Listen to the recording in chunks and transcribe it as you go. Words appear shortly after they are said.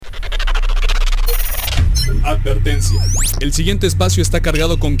Advertencia. El siguiente espacio está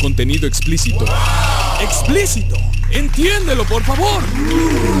cargado con contenido explícito. ¡Explícito! ¡Entiéndelo, por favor!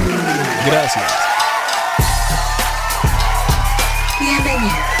 Gracias.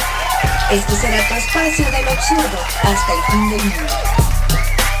 Bienvenido. Este será tu espacio del absurdo hasta el fin del mundo.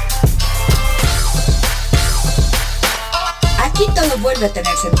 Aquí todo vuelve a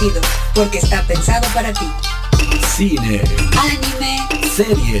tener sentido, porque está pensado para ti. Cine, anime,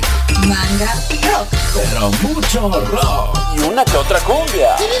 serie, manga, rock. Pero mucho rock. Y una que otra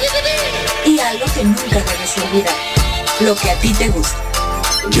cumbia. Y algo que nunca debes olvidar. Lo que a ti te gusta.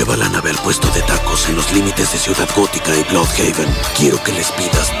 Lleva la nave al puesto de tacos en los límites de Ciudad Gótica y Bloodhaven. Quiero que les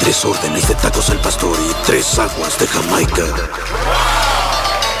pidas 3 órdenes de tacos al pastor y 3 aguas de Jamaica.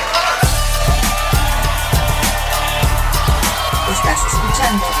 Estás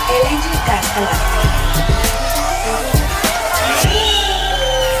escuchando el Angel Cast al aire.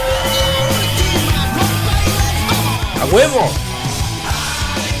 ¡A huevo!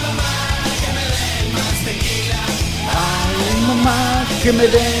 Ay, mamá, que me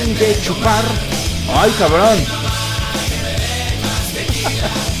den de chupar. ¡Ay, cabrón!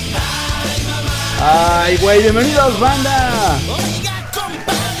 ¡Ay, güey! ¡Bienvenidos, banda!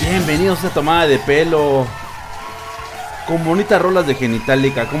 Bienvenidos a esta tomada de pelo. Con bonitas rolas de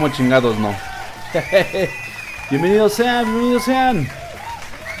Genitalica, como chingados no. Bienvenidos sean, bienvenidos sean.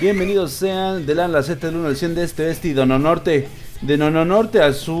 Bienvenidos sean de la Z del 1 al 100 de este oeste y de norte. De norte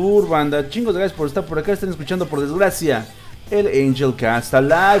a sur, banda. Chingos de gracias por estar por acá. Están escuchando por desgracia el Angel Cast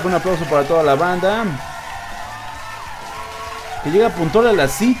Live. Un aplauso para toda la banda que llega puntual a la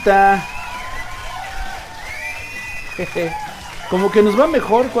cita. Como que nos va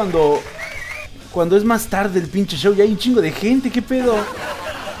mejor cuando es más tarde el pinche show y hay un chingo de gente. ¿Qué pedo?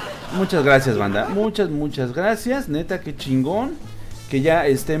 Muchas gracias, banda. Muchas gracias. Neta, qué chingón que ya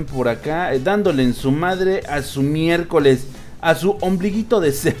estén por acá dándole en su madre a su miércoles, a su ombliguito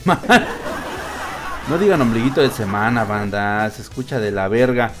de semana. No digan ombliguito de semana, banda, se escucha de la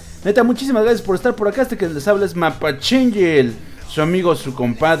verga. Neta, muchísimas gracias por estar por acá. Este que les habla es Mapachangel, su amigo, su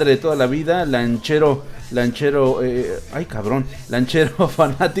compadre de toda la vida, lanchero, ay cabrón, lanchero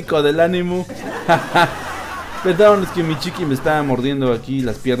fanático del ánimo. Perdón, es que mi chiqui me está mordiendo aquí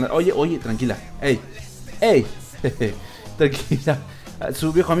las piernas. Oye, tranquila, ey, tranquila.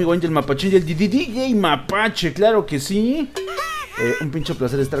 Su viejo amigo Angel Mapache, el DJ Mapache, claro que sí. Un pinche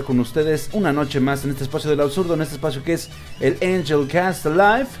placer estar con ustedes una noche más en este espacio del absurdo, en este espacio que es el Angel Cast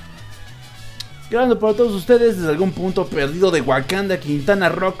Live. Grabando para todos ustedes desde algún punto perdido de Wakanda, Quintana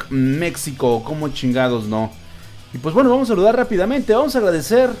Rock, México, como chingados no. Y pues bueno, vamos a saludar rápidamente, vamos a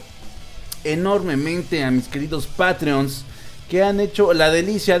agradecer enormemente a mis queridos Patreons que han hecho la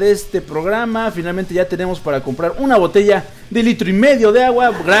delicia de este programa. Finalmente ya tenemos para comprar una botella de 1,5 litros de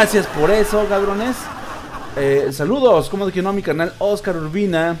agua. Gracias por eso, cabrones. Saludos, como dije, no, a mi carnal Oscar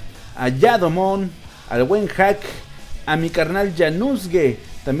Urbina, a Yadomon, al buen Hack, a mi carnal Janusge.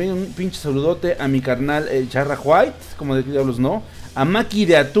 También un pinche saludote a mi carnal Charra White, como de diablos no. A Maki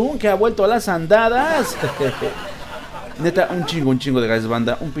de Atún, que ha vuelto a las andadas. Neta, un chingo de gracias,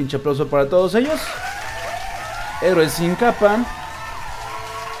 banda. Un pinche aplauso para todos ellos. Héroes sin capa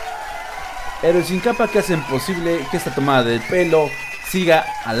que hacen posible que esta tomada de pelo siga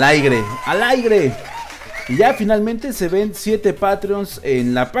al aire. Y ya finalmente se ven 7 Patreons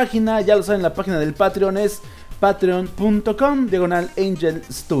en la página. Ya lo saben, la página del Patreon es patreon.com/Angel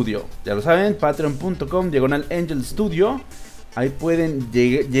Studio. Ya lo saben, patreon.com/Angel Studio. Ahí pueden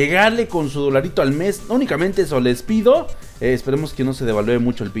llegarle con su dolarito al mes. Únicamente eso les pido. Esperemos que no se devalúe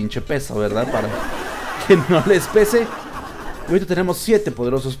mucho el pinche peso, ¿verdad? Para que no les pese. Y ahorita tenemos 7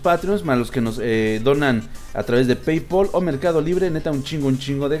 poderosos Patreons, más los que nos donan a través de PayPal o Mercado Libre. Neta, un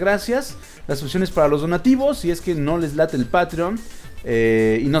chingo de gracias. Las opciones para los donativos, si es que no les late el Patreon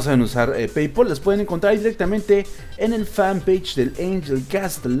y no saben usar PayPal, las pueden encontrar directamente en el fanpage del Angel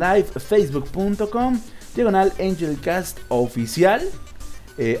Cast Live, facebook.com/Angelcast Oficial.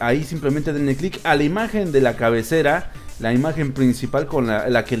 Ahí simplemente denle clic a la imagen de la cabecera, la imagen principal con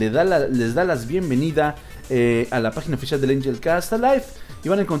la que les da las bienvenida a la página oficial del Angel Cast Live, y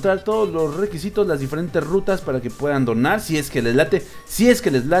van a encontrar todos los requisitos, las diferentes rutas para que puedan donar, si es que les late.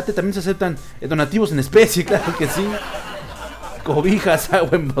 También se aceptan donativos en especie, claro que sí. Cobijas,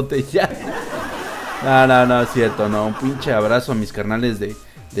 agua embotellada. No, es cierto, no. Un pinche abrazo a mis carnales del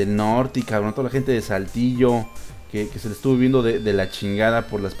norte y cabrón, toda la gente de Saltillo que se le estuvo viendo de la chingada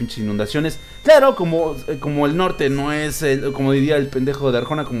por las pinches inundaciones. Claro, como el norte no es como diría el pendejo de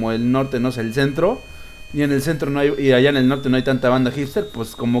Arjona, como el norte no es el centro, y en el centro no hay, y allá en el norte no hay tanta banda hipster,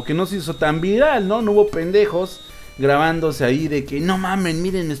 pues como que no se hizo tan viral, ¿no? No hubo pendejos grabándose ahí de que no mamen,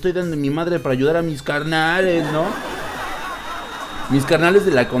 miren, estoy dando mi madre para ayudar a mis carnales, ¿no? Mis carnales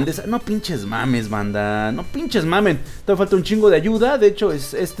de la Condesa. No pinches mames, banda. No pinches mamen. Todavía falta un chingo de ayuda. De hecho,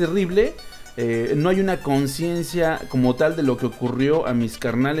 es terrible. No hay una conciencia como tal de lo que ocurrió a mis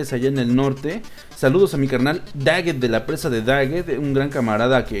carnales allá en el norte. Saludos a mi carnal Daggett de la presa de Daggett, un gran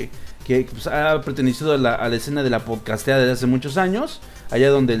camarada que pues, ha pertenecido a la escena de la podcastea desde hace muchos años. Allá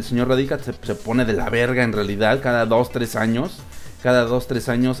donde el señor radica se pone de la verga en realidad cada 2-3 años. Cada 2-3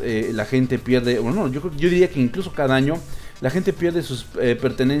 años la gente pierde, bueno, yo diría que incluso cada año la gente pierde sus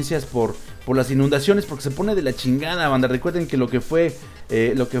pertenencias por las inundaciones, porque se pone de la chingada, banda. Recuerden que lo que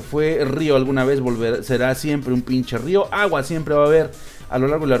fue río alguna vez será siempre un pinche río. Agua siempre va a haber a lo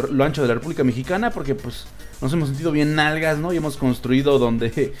largo y lo ancho de la República Mexicana, porque pues nos hemos sentido bien nalgas, ¿no? Y hemos construido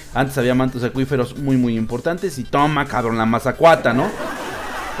donde antes había mantos acuíferos muy muy importantes. Y toma, cabrón, la Mazacuata, ¿no?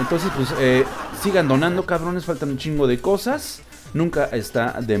 Entonces pues sigan donando, cabrones, faltan un chingo de cosas. Nunca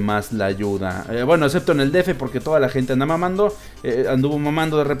está de más la ayuda. Bueno, excepto en el DF, porque toda la gente anda mamando. Anduvo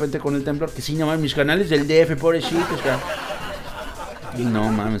mamando de repente con el temblor. Que sí, no mames, mis canales del DF, pobrecitos. Y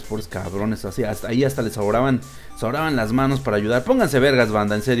no mames, pobres cabrones. Así, hasta les sobraban las manos para ayudar. Pónganse vergas,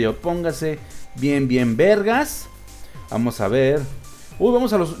 banda, en serio. Pónganse bien vergas. Vamos a ver.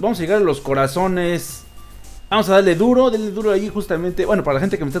 Vamos a llegar a los corazones. Vamos a darle duro ahí justamente. Bueno, para la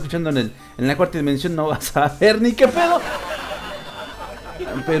gente que me está escuchando en la cuarta dimensión no vas a ver ni qué pedo.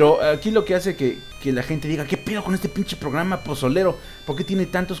 Pero aquí lo que hace que la gente diga, ¿qué pedo con este pinche programa pozolero? ¿Por qué tiene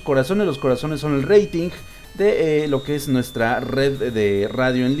tantos corazones? Los corazones son el rating de lo que es nuestra red de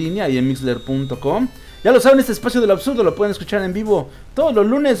radio en línea, ahí en Mixler.com. Ya lo saben, este espacio del absurdo lo pueden escuchar en vivo todos los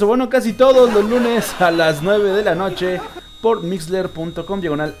lunes, o bueno, casi todos los lunes a las 9 de la noche por Mixler.com,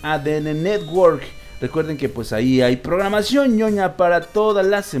 /ADN Network. Recuerden que pues ahí hay programación ñoña para toda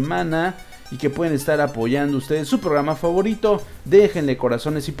la semana y que pueden estar apoyando ustedes su programa favorito. Déjenle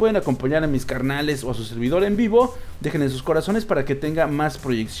corazones. Si pueden acompañar a mis carnales o a su servidor en vivo, déjenle sus corazones para que tenga más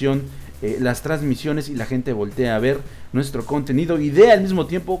proyección las transmisiones y la gente voltee a ver nuestro contenido y dé al mismo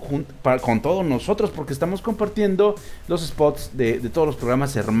tiempo con todos nosotros, porque estamos compartiendo los spots de todos los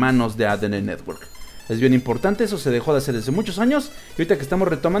programas hermanos de ADN Network. Es bien importante, eso se dejó de hacer desde muchos años y ahorita que estamos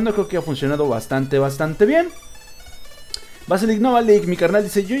retomando creo que ha funcionado bastante bien. Basilic Novalik, mi carnal,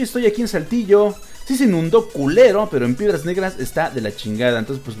 dice: yo estoy aquí en Saltillo. Sí se inundó culero, pero en Piedras Negras está de la chingada.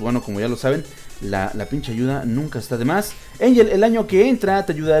 Entonces pues bueno, como ya lo saben, la pinche ayuda nunca está de más. Angel, el año que entra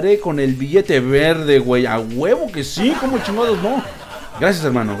te ayudaré con el billete verde, güey. A huevo que sí, como chingados no. Gracias,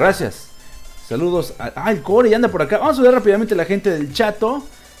 hermano, gracias. Saludos el Core ya anda por acá. Vamos a ver rápidamente a la gente del chato.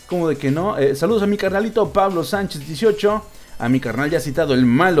 Como de que no. Saludos a mi carnalito Pablo Sánchez 18. A mi carnal ya citado el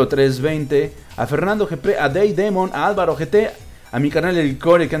Malo 320, a Fernando GP, a Day Demon, a Álvaro GT, a mi carnal el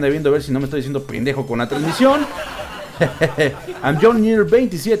Core que anda viendo a ver si no me estoy diciendo pendejo con la transmisión, a John Near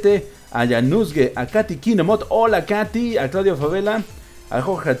 27, a Yanusge, a Katy Kinemot, hola Katy, a Claudio Favela, a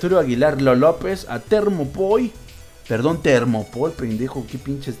Jorge Arturo Aguilar López, a Termopol, pendejo, qué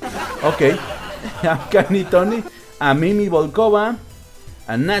pinches, ok, a Canitoni, a Mimi Volkova,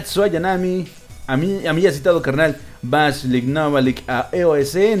 a Natsu Ayanami, a mí ya citado carnal Baslik Novalik, a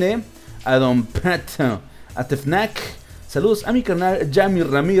EOSN, a Don Pato, a Tefnak. Saludos a mi carnal Yami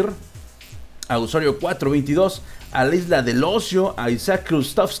Ramir, a Usuario 422, a la Isla del Ocio, a Isaac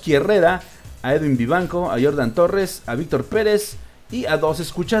Krustovsky Herrera, a Edwin Vivanco, a Jordan Torres, a Víctor Pérez y a 2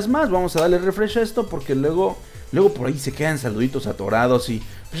 escuchas más. Vamos a darle refresh a esto porque luego por ahí se quedan saluditos atorados y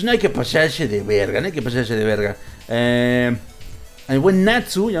pues no hay que pasarse de verga, El buen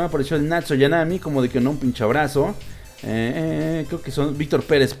Natsu, ya me apareció el Natsu Yanami, como de que no, un pinche abrazo. Creo que son Víctor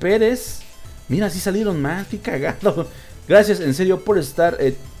Pérez. Mira, sí salieron más, qué cagado. Gracias, en serio, por estar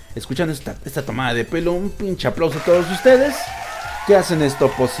escuchando esta tomada de pelo. Un pinche aplauso a todos ustedes que hacen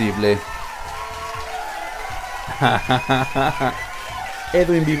esto posible.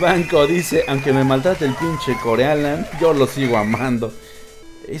 Edwin Vivanco dice: aunque me maltrate el pinche Corealan, yo lo sigo amando.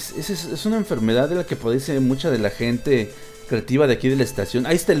 Es una enfermedad de la que padece mucha de la gente creativa de aquí de la estación.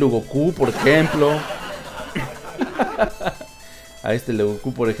 Ahí está el Lugoku, por ejemplo. Ahí está el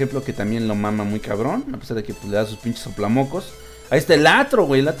Lugoku, por ejemplo, que también lo mama muy cabrón, a pesar de que pues, le da sus pinches soplamocos. Ahí está el Atro,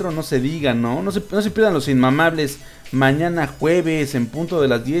 güey. El Atro no se diga, ¿no? No se pierdan los inmamables. Mañana jueves, en punto de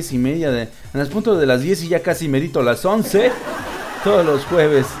las 10:30. En las puntos de las 10 y ya casi merito las 11. Todos los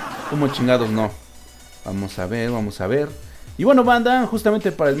jueves. Como chingados, no. Vamos a ver. Y bueno, banda,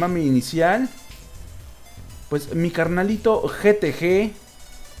 justamente para el mami inicial, pues mi carnalito GTG,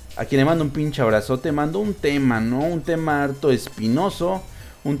 a quien le mando un pinche abrazote, mandó un tema, ¿no? Un tema harto espinoso,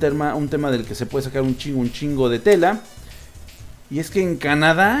 un tema del que se puede sacar un chingo de tela. Y es que en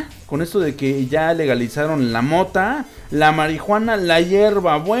Canadá, con esto de que ya legalizaron la mota, la marihuana, la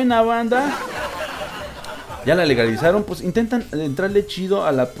hierba buena, banda, ya la legalizaron, pues intentan entrarle chido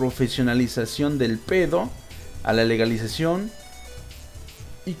a la profesionalización del pedo, a la legalización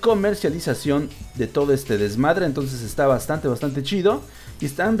y comercialización de todo este desmadre. Entonces está bastante chido. Y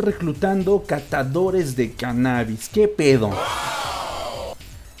están reclutando catadores de cannabis. ¿Qué pedo?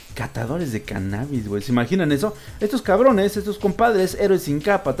 Catadores de cannabis, güey. ¿Se imaginan eso? Estos cabrones, estos compadres, héroes sin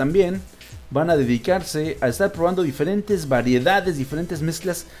capa también, van a dedicarse a estar probando diferentes variedades, diferentes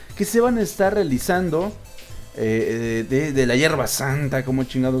mezclas que se van a estar realizando de la hierba santa, como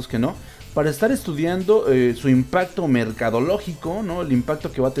chingados que no, para estar estudiando su impacto mercadológico, ¿no? El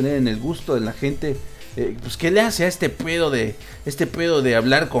impacto que va a tener en el gusto de la gente. Pues qué le hace a este pedo de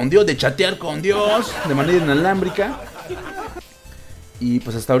hablar con Dios, de chatear con Dios de manera inalámbrica. Y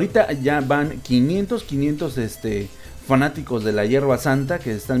pues hasta ahorita ya van 500 fanáticos de la hierba santa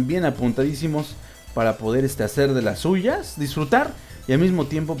que están bien apuntadísimos para poder hacer de las suyas, disfrutar y al mismo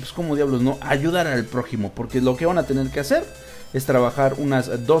tiempo, pues como diablos no, ayudar al prójimo, porque lo que van a tener que hacer es trabajar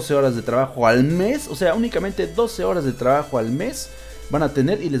unas 12 horas de trabajo al mes, o sea, únicamente 12 horas de trabajo al mes van a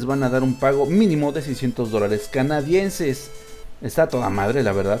tener y les van a dar un pago mínimo de $600 canadienses. Está toda madre,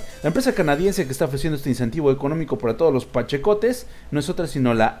 la verdad. La empresa canadiense que está ofreciendo este incentivo económico para todos los pachecotes no es otra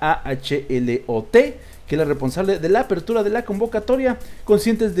sino la AHLOT, que es la responsable de la apertura de la convocatoria.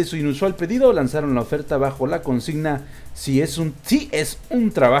 Conscientes de su inusual pedido, lanzaron la oferta bajo la consigna si es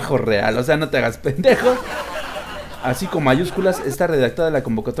un trabajo real, o sea, no te hagas pendejo. Así con mayúsculas está redactada la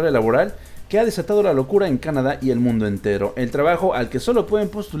convocatoria laboral que ha desatado la locura en Canadá y el mundo entero. El trabajo, al que solo pueden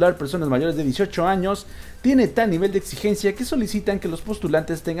postular personas mayores de 18 años, tiene tal nivel de exigencia que solicitan que los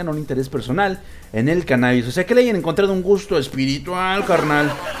postulantes tengan un interés personal en el cannabis. O sea, que le hayan encontrado un gusto espiritual, carnal.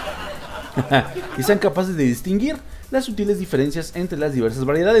 Y sean capaces de distinguir las sutiles diferencias entre las diversas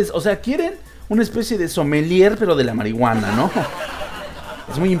variedades. O sea, quieren una especie de sommelier, pero de la marihuana, ¿no?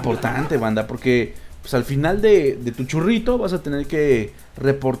 Es muy importante, banda, porque pues al final de tu churrito vas a tener que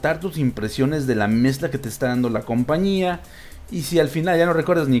reportar tus impresiones de la mezcla que te está dando la compañía. Y si al final ya no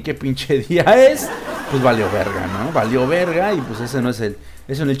recuerdas ni qué pinche día es, pues valió verga, ¿no? Valió verga y pues ese no es el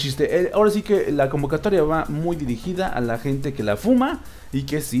chiste. Ahora sí que la convocatoria va muy dirigida a la gente que la fuma y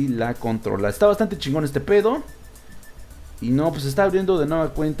que sí la controla. Está bastante chingón este pedo. Y no, pues está abriendo de nueva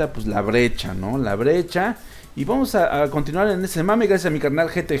cuenta pues la brecha, ¿no? La brecha. Y vamos a continuar en ese mame gracias a mi carnal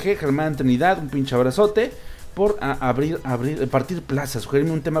GTG, Germán Trinidad, un pinche abrazote, por partir plaza,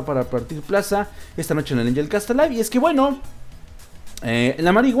 sugerirme un tema para partir plaza esta noche en el Angel Cast Live. Y es que bueno,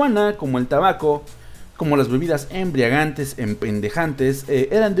 la marihuana, como el tabaco, como las bebidas embriagantes, empendejantes,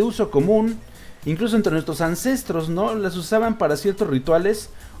 eran de uso común, incluso entre nuestros ancestros, ¿no? Las usaban para ciertos rituales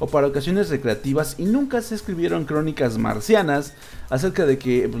o para ocasiones recreativas y nunca se escribieron crónicas marcianas acerca de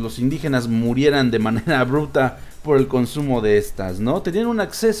que pues, los indígenas murieran de manera abrupta por el consumo de estas, ¿no? Tenían un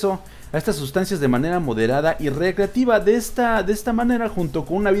acceso a estas sustancias de manera moderada y recreativa. De esta manera, junto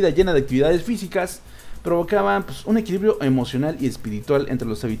con una vida llena de actividades físicas, provocaban pues, un equilibrio emocional y espiritual entre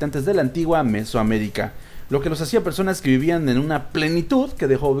los habitantes de la antigua Mesoamérica, lo que los hacía personas que vivían en una plenitud que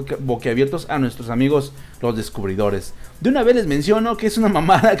dejó boquiabiertos a nuestros amigos los descubridores. De una vez les menciono que es una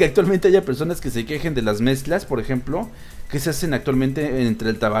mamada que actualmente haya personas que se quejen de las mezclas, por ejemplo, que se hacen actualmente entre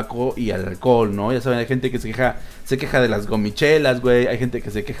el tabaco y el alcohol, ¿no? Ya saben, hay gente que se queja de las gomichelas, güey, hay gente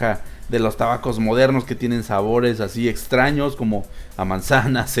que se queja de los tabacos modernos que tienen sabores así extraños como a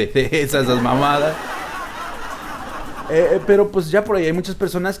manzana, cereza, esas mamadas. Pero pues ya por ahí hay muchas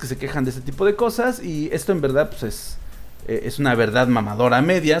personas que se quejan de este tipo de cosas y esto en verdad pues es una verdad mamadora a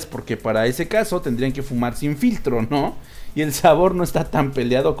medias, porque para ese caso tendrían que fumar sin filtro, ¿no? Y el sabor no está tan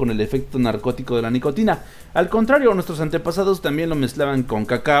peleado con el efecto narcótico de la nicotina. Al contrario, nuestros antepasados también lo mezclaban con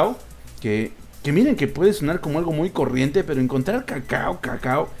cacao, que miren que puede sonar como algo muy corriente, pero encontrar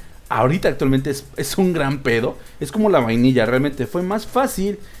cacao ahorita actualmente es un gran pedo. Es como la vainilla, realmente fue más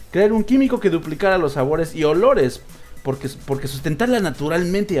fácil crear un químico que duplicara los sabores y olores. Porque sustentarla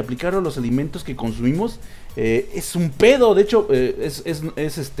naturalmente y aplicarlo a los alimentos que consumimos es un pedo. De hecho, es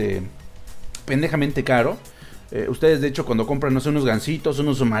pendejamente caro. Ustedes de hecho cuando compran, no sé, unos gansitos,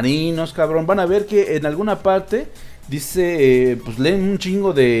 unos submarinos, cabrón, van a ver que en alguna parte dice, pues leen un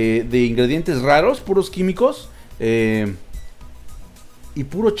chingo de ingredientes raros, puros químicos, y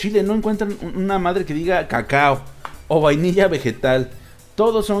puro chile. No encuentran una madre que diga cacao o vainilla vegetal.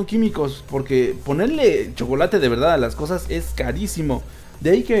 Todos son químicos, porque ponerle chocolate de verdad a las cosas es carísimo. De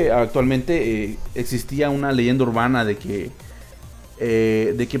ahí que actualmente existía una leyenda urbana de que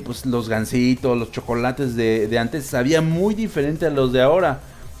pues los gansitos, los chocolates de antes sabían muy diferente a los de ahora.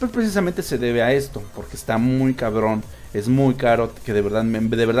 Pues precisamente se debe a esto, porque está muy cabrón, es muy caro, que de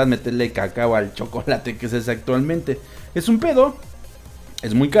verdad meterle cacao al chocolate que se hace actualmente. Es un pedo,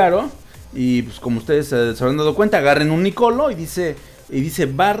 es muy caro, y pues como ustedes se habrán dado cuenta, agarren un Nicolo y dice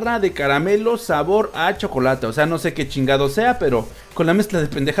barra de caramelo sabor a chocolate. O sea, no sé qué chingado sea, pero con la mezcla de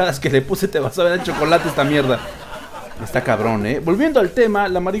pendejadas que le puse te vas a ver a chocolate esta mierda. Está cabrón, Volviendo al tema,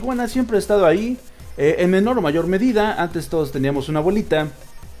 la marihuana siempre ha estado ahí, en menor o mayor medida. Antes todos teníamos una abuelita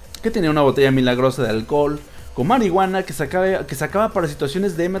que tenía una botella milagrosa de alcohol con marihuana que sacaba para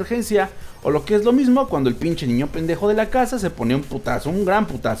situaciones de emergencia, o lo que es lo mismo, cuando el pinche niño pendejo de la casa se ponía un putazo, un gran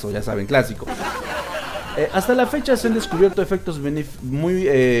putazo, ya saben, clásico. Hasta la fecha se han descubierto efectos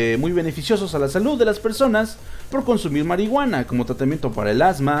muy beneficiosos a la salud de las personas por consumir marihuana, como tratamiento para el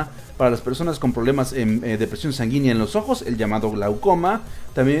asma, para las personas con problemas de presión sanguínea en los ojos, el llamado glaucoma.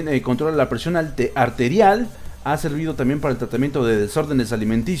 También controla la presión arterial. Ha servido también para el tratamiento de desórdenes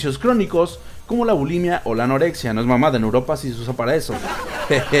alimenticios crónicos, como la bulimia o la anorexia. No es mamada, en Europa sí se usa para eso.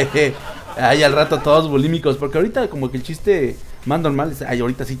 Ay, al rato todos bulímicos, porque ahorita como que el chiste más normal es, ay,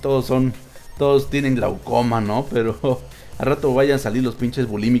 ahorita sí todos tienen glaucoma, ¿no? Pero al rato vayan a salir los pinches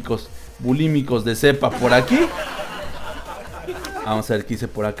bulímicos de cepa por aquí. Vamos a ver qué hice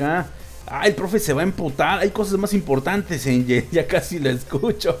por acá. Ay, el profe se va a emputar, hay cosas más importantes, ya casi lo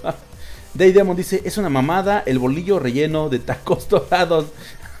escucho. Day Demon dice, es una mamada el bolillo relleno de tacos dorados.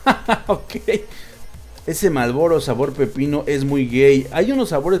 Ok. Ese Marlboro sabor pepino es muy gay. Hay unos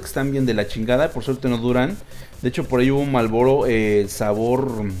sabores que están bien de la chingada, por suerte no duran. De hecho, por ahí hubo un Marlboro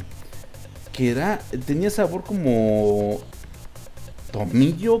sabor que tenía sabor como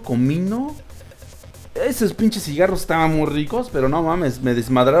tomillo, comino. Esos pinches cigarros estaban muy ricos, pero no mames, me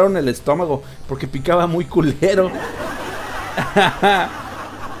desmadraron el estómago porque picaba muy culero.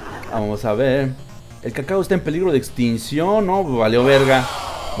 Vamos a ver. El cacao está en peligro de extinción, ¿no? Valió verga,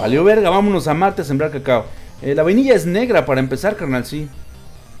 vámonos a Marte a sembrar cacao. La vainilla es negra para empezar, carnal, sí.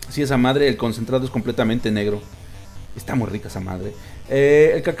 Sí, esa madre, el concentrado es completamente negro. Está muy rica esa madre.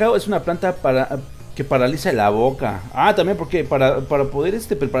 El cacao es una planta que paraliza la boca. Ah, también porque para poder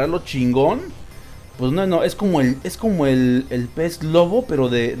prepararlo chingón, pues no, es como el pez lobo, pero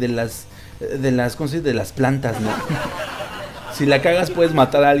de las ¿cómo se dice? De las plantas, ¿no? Si la cagas puedes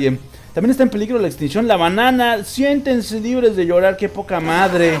matar a alguien. También está en peligro la extinción la banana. Siéntense libres de llorar, qué poca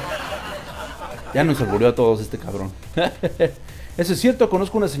madre. Ya nos alburió a todos este cabrón. Eso es cierto,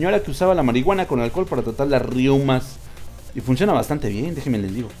 conozco una señora que usaba la marihuana con alcohol para tratar las riumas. Y funciona bastante bien, déjenme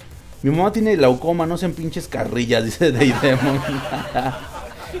les digo. Mi mamá tiene glaucoma, no sean pinches carrillas, dice Day Demon.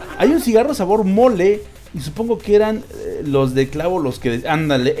 Hay un cigarro sabor mole, y supongo que eran los de clavo los que...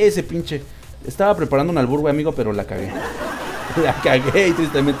 Ándale, ese pinche. Estaba preparando un albur, amigo, pero la cagué. La cagué y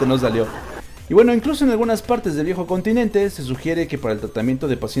tristemente no salió. Y bueno, incluso en algunas partes del viejo continente se sugiere que para el tratamiento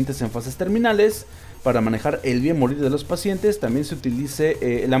de pacientes en fases terminales, para manejar el bien morir de los pacientes, también se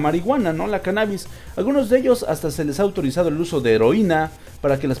utilice la marihuana, ¿no? La cannabis. Algunos de ellos hasta se les ha autorizado el uso de heroína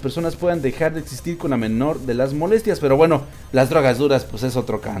para que las personas puedan dejar de existir con la menor de las molestias. Pero bueno, las drogas duras pues es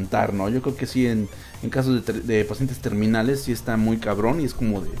otro cantar, ¿no? Yo creo que sí, en casos de pacientes terminales sí está muy cabrón y es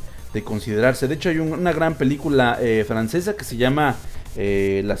como de considerarse. De hecho hay una gran película francesa que se llama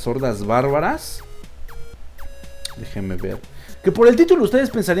Las Hordas Bárbaras. Déjenme ver. Que por el título ustedes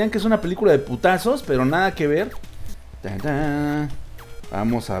pensarían que es una película de putazos, pero nada que ver.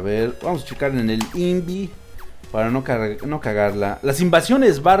 Vamos a ver, vamos a checar en el IMDb para no cagarla. Las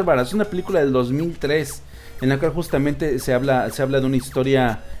Invasiones Bárbaras, es una película del 2003 en la cual justamente se habla de una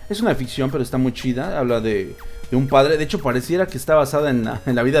historia. Es una ficción, pero está muy chida. Habla de un padre. De hecho, pareciera que está basada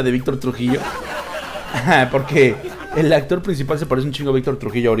en la vida de Víctor Trujillo. Porque el actor principal se parece un chingo a Víctor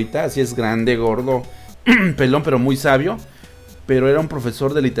Trujillo ahorita. Así es, grande, gordo, pelón, pero muy sabio. Pero era un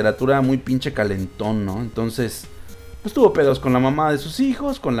profesor de literatura muy pinche calentón, ¿no? Entonces, pues tuvo pedos con la mamá de sus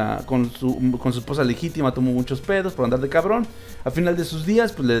hijos, con su esposa legítima tuvo muchos pedos por andar de cabrón. Al final de sus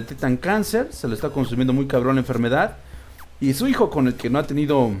días, pues le detectan cáncer, se lo está consumiendo muy cabrón la enfermedad. Y su hijo, con el que no ha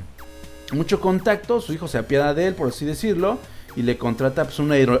tenido mucho contacto, su hijo se apiada de él, por así decirlo, y le contrata pues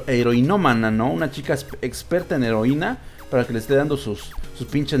una heroinómana, ¿no? Una chica experta en heroína, para que le esté dando sus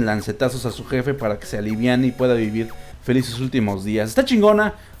pinches lancetazos a su jefe para que se aliviane y pueda vivir feliz sus últimos días. Está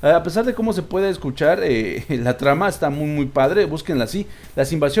chingona, a pesar de cómo se puede escuchar, la trama está muy muy padre, búsquenla así.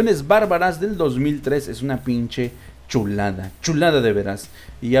 Las Invasiones Bárbaras del 2003 es una pinche chulada de veras.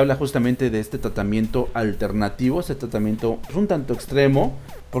 Y habla justamente de este tratamiento alternativo, este tratamiento pues, un tanto extremo,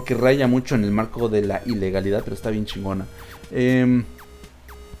 porque raya mucho en el marco de la ilegalidad, pero está bien chingona.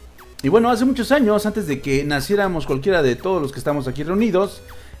 Y bueno, hace muchos años, antes de que naciéramos cualquiera de todos los que estamos aquí reunidos,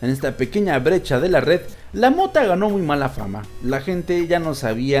 en esta pequeña brecha de la red, la mota ganó muy mala fama. La gente ya no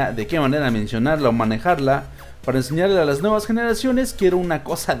sabía de qué manera mencionarla o manejarla para enseñarle a las nuevas generaciones que era una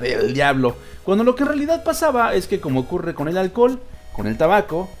cosa del diablo, cuando lo que en realidad pasaba es que, como ocurre con el alcohol, con el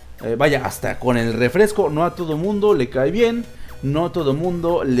tabaco, hasta con el refresco, no a todo mundo le cae bien, no a todo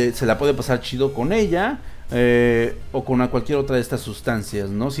mundo se la puede pasar chido con ella, o con cualquier otra de estas sustancias,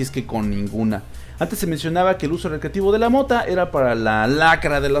 ¿no? Si es que con ninguna. Antes se mencionaba que el uso recreativo de la mota era para la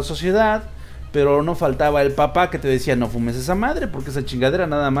lacra de la sociedad, pero no faltaba el papá que te decía: no fumes esa madre, porque esa chingadera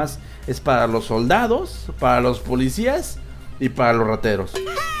nada más es para los soldados, para los policías y para los rateros.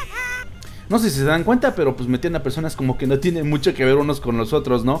 No sé si se dan cuenta, pero pues metían a personas como que no tienen mucho que ver unos con los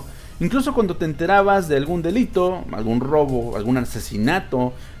otros, ¿no? Incluso cuando te enterabas de algún delito, algún robo, algún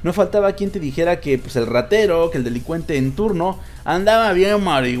asesinato, no faltaba quien te dijera que pues el ratero, que el delincuente en turno andaba bien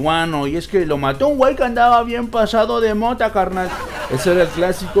marihuano, y es que lo mató un güey que andaba bien pasado de mota, carnal. Ese era el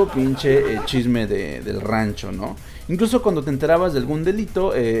clásico pinche chisme del rancho, ¿no? Incluso cuando te enterabas de algún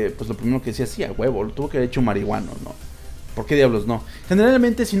delito, pues lo primero que decías: sí, a huevo, lo tuvo que haber hecho marihuano, ¿no? ¿Por qué diablos no?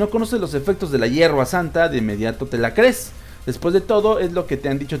 Generalmente, si no conoces los efectos de la hierba santa, de inmediato te la crees. Después de todo, es lo que te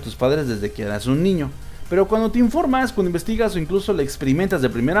han dicho tus padres desde que eras un niño. Pero cuando te informas, cuando investigas o incluso la experimentas de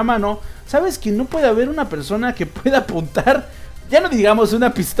primera mano, sabes que no puede haber una persona que pueda apuntar, ya no digamos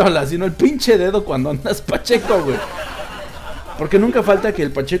una pistola, sino el pinche dedo cuando andas pacheco, güey. Porque nunca falta que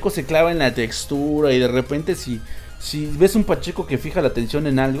el pacheco se clava en la textura, y de repente si ves un pacheco que fija la atención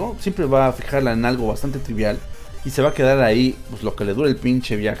en algo, siempre va a fijarla en algo bastante trivial, y se va a quedar ahí pues lo que le dura el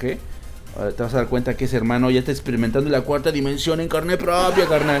pinche viaje. Te vas a dar cuenta que ese hermano ya está experimentando la cuarta dimensión en carne propia,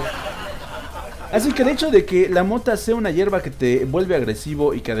 carnal. Así que el hecho de que la mota sea una hierba que te vuelve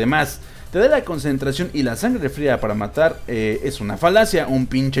agresivo y que además te da la concentración y la sangre fría para matar, es una falacia, un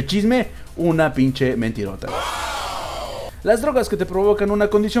pinche chisme, una pinche mentirota. Las drogas que te provocan una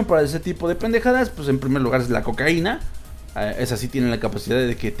condición para ese tipo de pendejadas, pues en primer lugar es la cocaína. Esa sí tiene la capacidad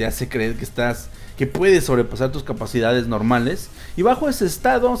de que te hace creer que puedes sobrepasar tus capacidades normales, y bajo ese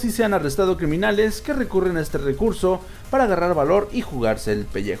estado sí se han arrestado criminales que recurren a este recurso para agarrar valor y jugarse el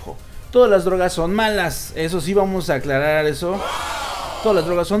pellejo. Todas las drogas son malas, eso sí, vamos a aclarar eso. Todas las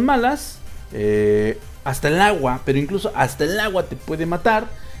drogas son malas, hasta el agua, pero incluso hasta el agua te puede matar.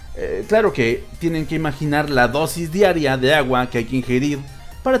 Claro que tienen que imaginar la dosis diaria de agua que hay que ingerir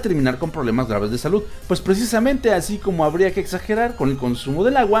para terminar con problemas graves de salud. Pues precisamente así como habría que exagerar con el consumo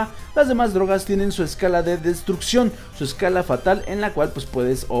del agua, las demás drogas tienen su escala de destrucción, su escala fatal, en la cual pues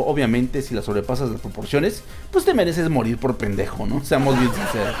puedes, obviamente si la sobrepasas las proporciones, pues te mereces morir por pendejo, ¿no? Seamos bien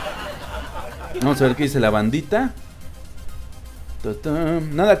sinceros. Vamos a ver qué dice la bandita.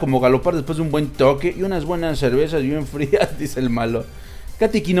 Nada como galopar después de un buen toque y unas buenas cervezas bien frías, dice el malo.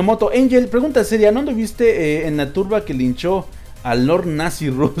 Katy Kinomoto, Angel, pregunta seria, ¿no anduviste en la turba que linchó al Lord nazi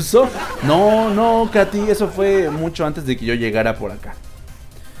ruso? No, Katy, eso fue mucho antes de que yo llegara por acá.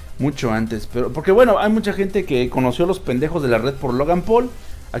 Mucho antes, pero porque bueno, hay mucha gente que conoció a los pendejos de la red por Logan Paul.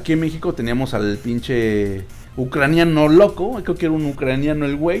 Aquí en México teníamos al pinche ucraniano loco, creo que era un ucraniano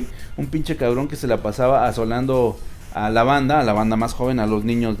el güey, un pinche cabrón que se la pasaba asolando a la banda más joven, a los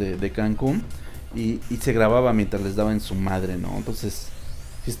niños de Cancún, y se grababa mientras les daba en su madre, ¿no? Entonces,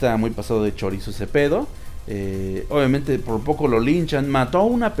 sí estaba muy pasado de chorizo ese pedo. Obviamente por poco lo linchan. Mató a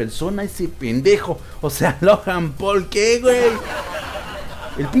una persona ese pendejo. O sea, Logan Paul, ¿qué, güey?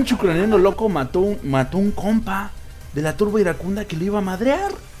 El pinche ucraniano loco mató un compa de la turba iracunda que lo iba a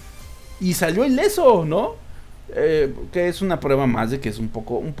madrear, y salió ileso, ¿no? Que es una prueba más de que es un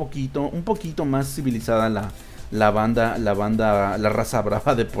poquito más civilizada la raza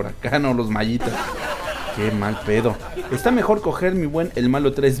brava de por acá, ¿no? Los mallitas. Qué mal pedo. Está mejor coger mi buen el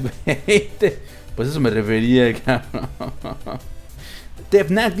malo 320. Pues eso me refería, cabrón.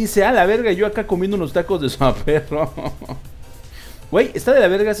 Tefnac dice: a la verga, yo acá comiendo unos tacos de suaperro. Güey, está de la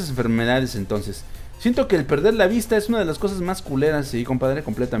verga esas enfermedades entonces. Siento que el perder la vista es una de las cosas más culeras, sí, compadre,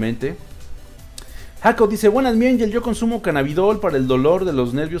 completamente. Jaco dice: buenas, mi Angel, yo consumo cannabidol para el dolor de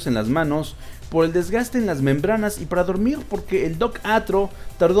los nervios en las manos, por el desgaste en las membranas y para dormir, porque el Doc Atro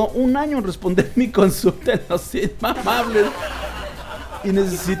tardó 1 año en responder mi consulta en los inmamables y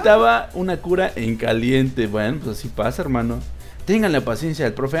necesitaba una cura en caliente. Bueno, pues así pasa, hermano. Tengan la paciencia,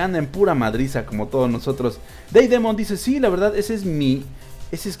 el profe anda en pura madriza como todos nosotros. Daydemon dice: sí, la verdad, ese es mi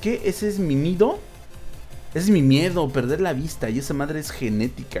nido. Ese es mi miedo, perder la vista, y esa madre es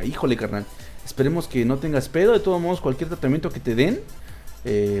genética. Híjole, carnal. Esperemos que no tengas pedo. De todos modos, cualquier tratamiento que te den,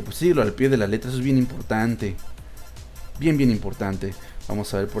 pues síguelo al pie de la letra. Eso es bien importante. Bien importante.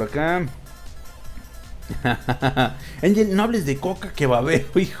 Vamos a ver por acá. Angel, no hables de coca que babeo,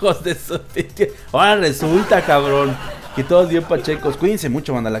 hijos de su... Ahora resulta, cabrón. Que todos bien pachecos. Cuídense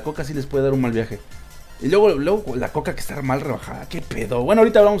mucho, banda. La coca sí les puede dar un mal viaje. Y luego la coca que está mal rebajada. ¿Qué pedo? Bueno,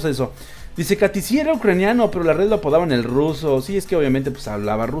 ahorita hablamos de eso. Dice, Katy sí era ucraniano, pero la red lo apodaban el ruso. Sí, es que obviamente pues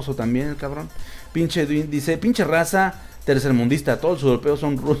hablaba ruso también el cabrón. Dice, pinche raza tercermundista. Todos los europeos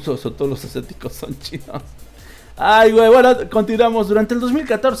son rusos o todos los asiáticos son chinos. Ay, güey, bueno, continuamos. Durante el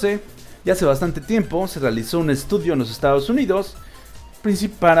 2014, ya hace bastante tiempo, se realizó un estudio en los Estados Unidos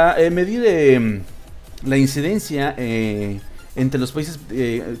para medir la incidencia entre los países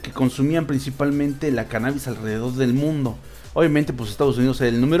que consumían principalmente la cannabis alrededor del mundo. Obviamente, pues Estados Unidos era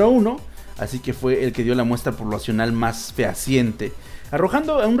el número 1, así que fue el que dio la muestra poblacional más fehaciente,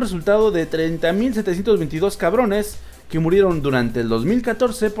 arrojando un resultado de 30.722 cabrones que murieron durante el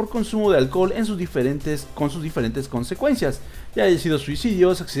 2014 por consumo de alcohol con sus diferentes consecuencias, ya haya sido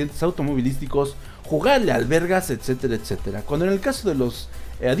suicidios, accidentes automovilísticos, jugarle a albergas, etcétera, etcétera. Cuando en el caso de los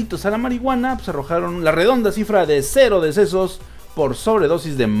adictos a la marihuana, pues arrojaron la redonda cifra de 0 decesos por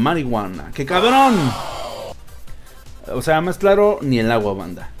sobredosis de marihuana. ¡Qué cabrón! O sea, más claro, ni el agua,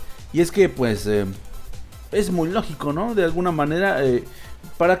 banda. Y es que, pues, es muy lógico, ¿no? De alguna manera,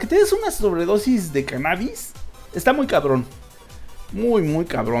 para que te des una sobredosis de cannabis, está muy cabrón. Muy, muy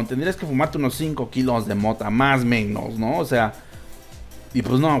cabrón. Tendrías que fumarte unos 5 kilos de mota, más o menos, ¿no? O sea, y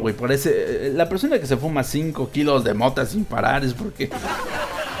pues no, güey, parece... La persona que se fuma 5 kilos de mota sin parar es porque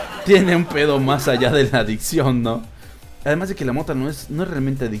tiene un pedo más allá de la adicción, ¿no? Además de que la mota no es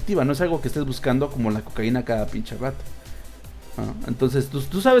realmente adictiva, no es algo que estés buscando como la cocaína cada pinche rato. Entonces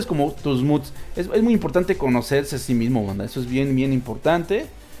tú sabes como tus moods. Es muy importante conocerse a sí mismo, banda. Eso es bien, bien importante.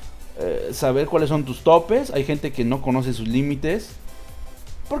 Saber cuáles son tus topes. Hay gente que no conoce sus límites,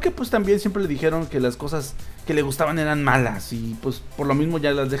 porque pues también siempre le dijeron que las cosas que le gustaban eran malas, y pues por lo mismo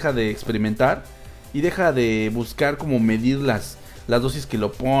ya las deja de experimentar y deja de buscar como medir las dosis que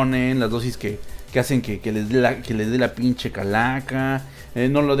lo ponen, las dosis que hacen que les dé la pinche calaca.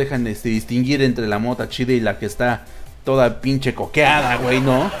 No lo dejan distinguir entre la mota chida y la que está toda pinche coqueada, güey,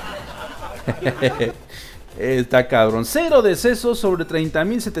 ¿no? Está cabrón. 0 decesos sobre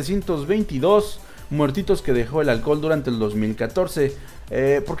 30.722 muertitos que dejó el alcohol durante el 2014.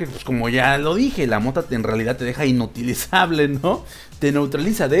 Porque, pues como ya lo dije, la mota en realidad te deja inutilizable, ¿no? Te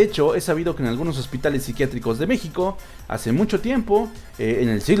neutraliza. De hecho, es sabido que en algunos hospitales psiquiátricos de México, hace mucho tiempo, en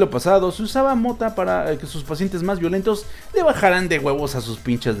el siglo pasado, se usaba mota para que sus pacientes más violentos le bajaran de huevos a sus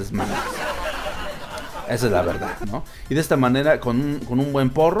pinches desmadres. Esa es la verdad, ¿no? Y de esta manera, con un buen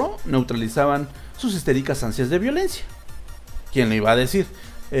porro, neutralizaban sus histéricas ansias de violencia. ¿Quién lo iba a decir?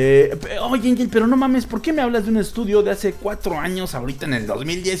 Oye, Angel, pero no mames, ¿por qué me hablas de un estudio de hace 4 años ahorita en el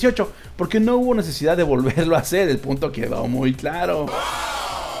 2018? Porque no hubo necesidad de volverlo a hacer, el punto quedó muy claro.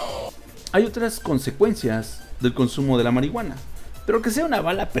 Hay otras consecuencias del consumo de la marihuana, pero que sea una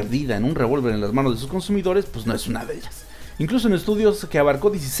bala perdida en un revólver en las manos de sus consumidores, pues no es una de ellas. Incluso en estudios que abarcó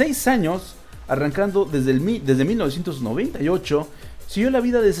 16 años, arrancando desde 1998, siguió la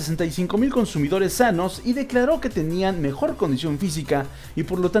vida de 65,000 consumidores sanos y declaró que tenían mejor condición física y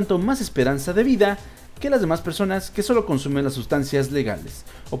por lo tanto más esperanza de vida que las demás personas que solo consumen las sustancias legales.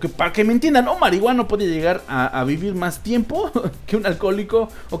 O que, para que me entiendan, un marihuano puede llegar a vivir más tiempo que un alcohólico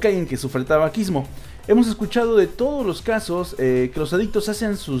o que alguien que sufre tabaquismo. Hemos escuchado de todos los casos que los adictos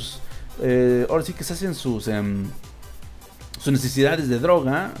hacen sus necesidades de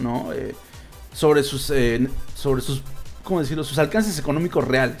droga, ¿no? Sobre sus ¿cómo decirlo? Sus alcances económicos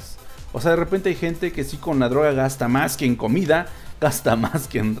reales. O sea, de repente hay gente que sí con la droga gasta más que en comida, gasta más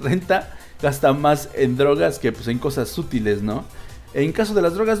que en renta, gasta más en drogas que pues en cosas útiles, ¿no? En caso de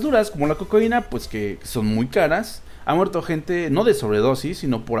las drogas duras, como la cocaína, pues que son muy caras, ha muerto gente no de sobredosis,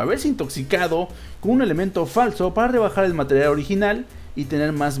 sino por haberse intoxicado con un elemento falso para rebajar el material original y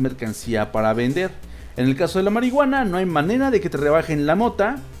tener más mercancía para vender. En el caso de la marihuana, no hay manera de que te rebajen la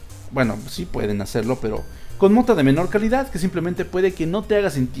mota. Bueno, sí pueden hacerlo, pero con mota de menor calidad, que simplemente puede que no te haga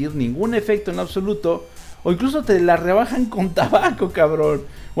sentir ningún efecto en absoluto, o incluso te la rebajan con tabaco, cabrón.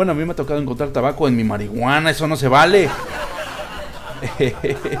 Bueno, a mí me ha tocado encontrar tabaco en mi marihuana, eso no se vale.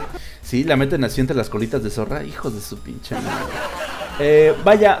 Sí, la meten así entre las colitas de zorra, hijos de su pinche madre.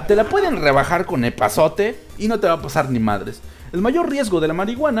 Vaya, te la pueden rebajar con epazote y no te va a pasar ni madres. El mayor riesgo de la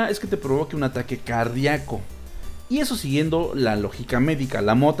marihuana es que te provoque un ataque cardíaco. Y eso siguiendo la lógica médica.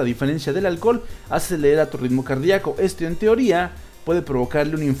 La mota, a diferencia del alcohol, acelera tu ritmo cardíaco. Esto, en teoría, puede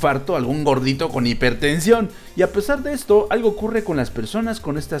provocarle un infarto a algún gordito con hipertensión. Y a pesar de esto, algo ocurre con las personas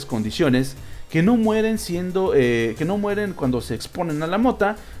con estas condiciones, que no mueren cuando se exponen a la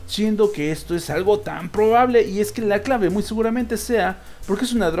mota, siendo que esto es algo tan probable. Y es que la clave muy seguramente sea porque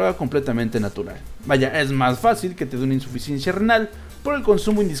es una droga completamente natural. Vaya, es más fácil que te dé una insuficiencia renal por el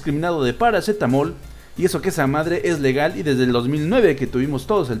consumo indiscriminado de paracetamol Y eso que esa madre es legal, y desde el 2009 que tuvimos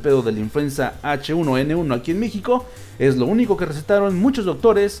todos el pedo de la influenza H1N1 aquí en México, es lo único que recetaron muchos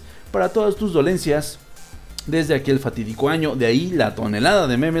doctores para todas tus dolencias desde aquel fatídico año. De ahí la tonelada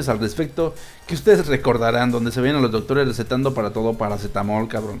de memes al respecto que ustedes recordarán, donde se ven a los doctores recetando para todo paracetamol,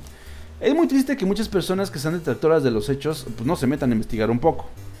 cabrón. Es muy triste que muchas personas que sean detractoras de los hechos pues no se metan a investigar un poco.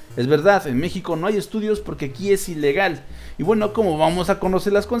 Es verdad, en México no hay estudios porque aquí es ilegal. Y bueno, ¿cómo vamos a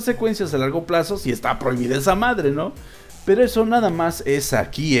conocer las consecuencias a largo plazo si está prohibida esa madre, no? Pero eso nada más es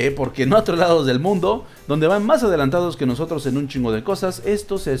aquí, porque en otros lados del mundo, donde van más adelantados que nosotros en un chingo de cosas,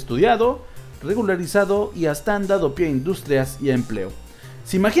 esto se ha estudiado, regularizado y hasta han dado pie a industrias y a empleo.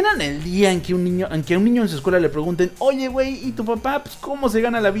 ¿Se imaginan el día en que a un niño en su escuela le pregunten, oye güey, ¿y tu papá pues cómo se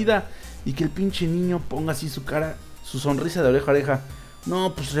gana la vida? Y que el pinche niño ponga así su cara, su sonrisa de oreja a oreja.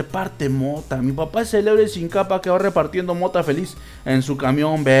 No, pues reparte mota. Mi papá es el héroe sin capa que va repartiendo mota feliz en su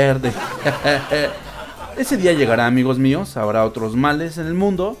camión verde. Ese día llegará, amigos míos. Habrá otros males en el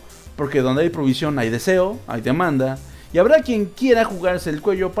mundo, porque donde hay provisión hay deseo, hay demanda, y habrá quien quiera jugarse el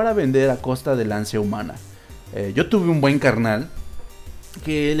cuello para vender a costa de la ansia humana. Yo tuve un buen carnal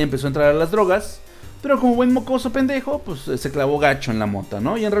que le empezó a entrar a las drogas, pero como buen mocoso pendejo, pues se clavó gacho en la mota,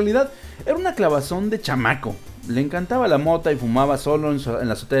 ¿no? Y en realidad era una clavazón de chamaco. Le encantaba la mota y fumaba solo en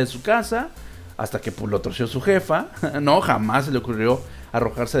la azotea de su casa, hasta que pues lo torció su jefa. No, jamás se le ocurrió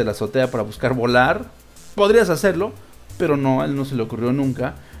arrojarse de la azotea para buscar volar. Podrías hacerlo, pero no, a él no se le ocurrió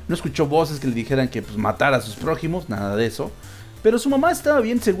nunca. No escuchó voces que le dijeran que pues matara a sus prójimos, nada de eso. Pero su mamá estaba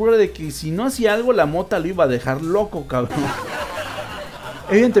bien segura de que si no hacía algo, la mota lo iba a dejar loco, cabrón.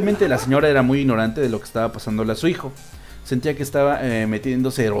 Evidentemente la señora era muy ignorante de lo que estaba pasándole a su hijo. Sentía que estaba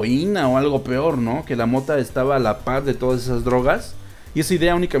metiéndose heroína o algo peor, ¿no? Que la mota estaba a la par de todas esas drogas. Y esa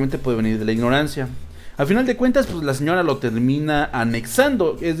idea únicamente puede venir de la ignorancia. Al final de cuentas, pues la señora lo termina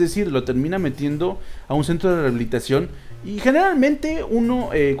anexando. Es decir, lo termina metiendo a un centro de rehabilitación. Y generalmente uno,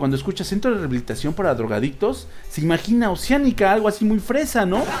 cuando escucha centro de rehabilitación para drogadictos, se imagina Oceánica, algo así muy fresa,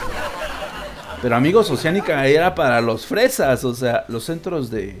 ¿no? Pero amigos, Oceánica era para los fresas. O sea, los centros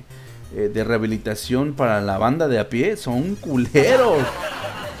de rehabilitación para la banda de a pie son culeros.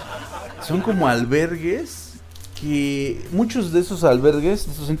 Son como albergues, que muchos de esos albergues,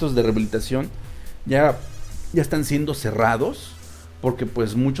 de esos centros de rehabilitación, ya están siendo cerrados, porque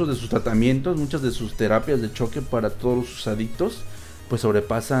pues muchos de sus tratamientos, muchas de sus terapias de choque para todos sus adictos, pues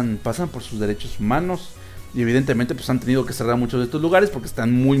pasan por sus derechos humanos. Y evidentemente pues han tenido que cerrar muchos de estos lugares porque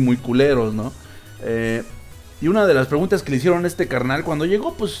están muy muy culeros, ¿no? Y una de las preguntas que le hicieron a este carnal cuando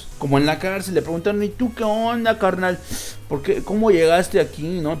llegó, pues como en la cárcel, le preguntaron, ¿y tú qué onda, carnal? ¿Cómo llegaste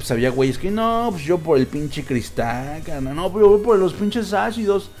aquí? No, pues había güeyes que no, pues yo por el pinche cristal, carnal, no, pero yo voy por los pinches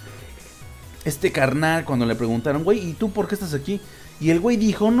ácidos. Este carnal, cuando le preguntaron, güey, ¿y tú por qué estás aquí? Y el güey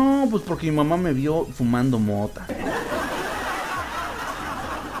dijo, no, pues porque mi mamá me vio fumando mota.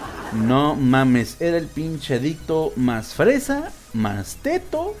 No mames, era el pinche adicto más fresa, más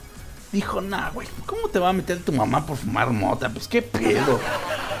teto. Dijo, nah, güey, ¿cómo te va a meter tu mamá por fumar mota? Pues qué pedo.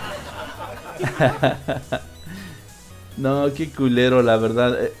 No, qué culero, la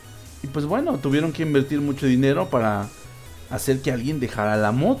verdad. Y pues bueno, tuvieron que invertir mucho dinero para hacer que alguien dejara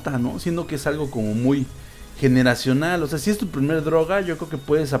la mota, ¿no? Siendo que es algo como muy generacional. O sea, si es tu primer droga, yo creo que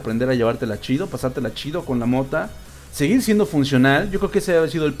puedes aprender a llevártela chido, pasártela chido con la mota, seguir siendo funcional. Yo creo que ese ha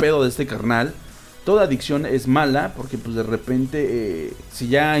sido el pedo de este carnal. Toda adicción es mala porque pues de repente si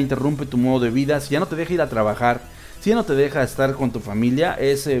ya interrumpe tu modo de vida, si ya no te deja ir a trabajar, si ya no te deja estar con tu familia,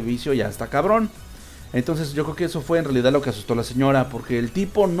 ese vicio ya está cabrón. Entonces yo creo que eso fue en realidad lo que asustó a la señora, porque el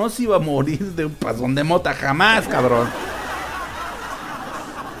tipo no se iba a morir de un pasón de mota jamás, cabrón.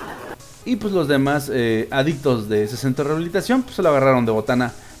 Y pues los demás adictos de ese centro de rehabilitación pues se lo agarraron de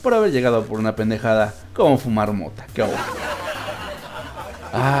botana por haber llegado por una pendejada como fumar mota. ¿Qué hago?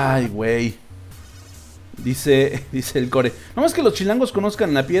 Ay, güey. Dice el core, no más que los chilangos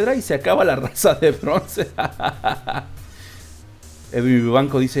conozcan la piedra y se acaba la raza de bronce. Edwin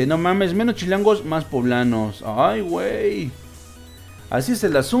Banco dice, no mames, menos chilangos, más poblanos. Ay, güey. Así es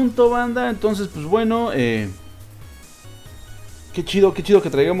el asunto, banda. Entonces, pues bueno, qué chido que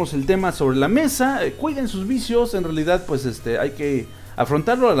traigamos el tema sobre la mesa. Cuiden sus vicios. En realidad, pues hay que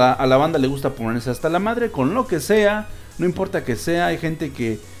afrontarlo. A la banda le gusta ponerse hasta la madre con lo que sea. No importa que sea. Hay gente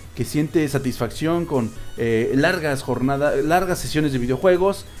que siente satisfacción con largas sesiones de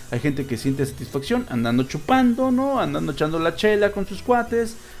videojuegos. Hay gente que siente satisfacción andando chupando, ¿no? Andando echando la chela con sus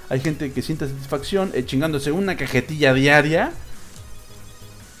cuates. Hay gente que siente satisfacción chingándose una cajetilla diaria.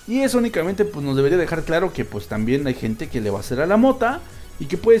 Y eso únicamente pues nos debería dejar claro que pues también hay gente que le va a hacer a la mota y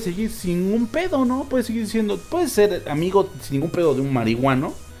que puede seguir sin un pedo, ¿no? Puede ser amigo sin ningún pedo de un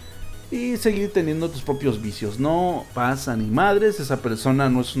marihuano y seguir teniendo tus propios vicios. No pasa ni madres, esa persona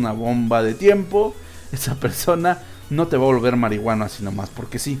no es una bomba de tiempo, esa persona no te va a volver marihuana así nomás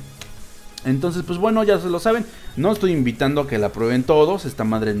porque sí. Entonces pues bueno, ya se lo saben, no estoy invitando a que la prueben todos, esta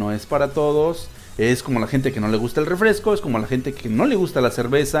madre no es para todos. Es como la gente que no le gusta el refresco, es como la gente que no le gusta la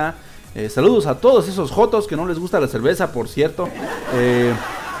cerveza. Saludos a todos esos jotos que no les gusta la cerveza, por cierto.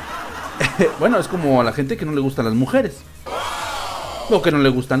 Bueno, es como a la gente que no le gustan las mujeres. O que no le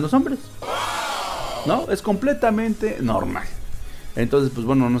gustan los hombres. ¿No? Es completamente normal. Entonces, pues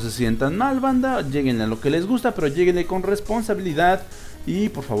bueno, no se sientan mal, banda. Lléguenle a lo que les gusta, pero lléguenle con responsabilidad. Y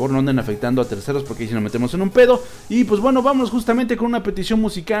por favor no anden afectando a terceros porque ahí si nos metemos en un pedo. Y pues bueno, vámonos justamente con una petición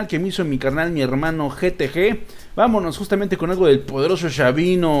musical que me hizo mi carnal, mi hermano GTG. Vámonos justamente con algo del poderoso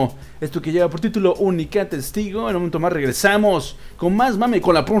Chavino. Esto que lleva por título Única Testigo. En un momento más regresamos con más mame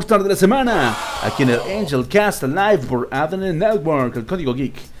con la pornstar de la semana, aquí en el Angel Cast Live por ADN Network, el código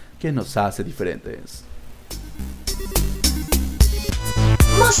geek que nos hace diferentes.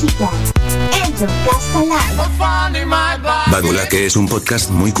 Música. Angel Cast Alive. Badulaque es un podcast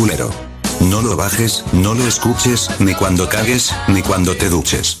muy culero. No lo bajes, no lo escuches, ni cuando cagues, ni cuando te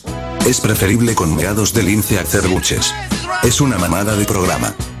duches. Es preferible con meados de lince hacer buches. Es una mamada de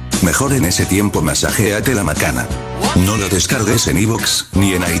programa. Mejor en ese tiempo masajéate la macana. No lo descargues en iVoox,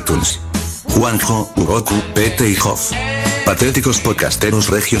 ni en iTunes. Juanjo, Ugoku, Pete y Hoff. Patéticos podcasteros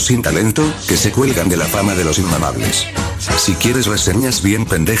regios sin talento, que se cuelgan de la fama de los inmamables. Si quieres reseñas bien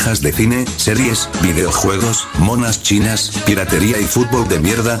pendejas de cine, series, videojuegos, monas chinas, piratería y fútbol de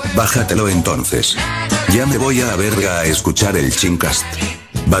mierda, bájatelo entonces. Ya me voy a la verga a escuchar el Chincast.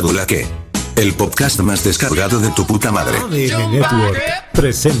 Badulaque. El podcast más descargado de tu puta madre. ADN Network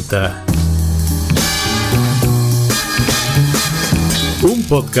presenta un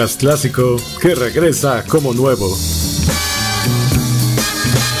podcast clásico que regresa como nuevo.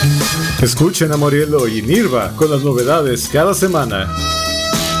 Escuchen a Morielo y Nirva con las novedades cada semana.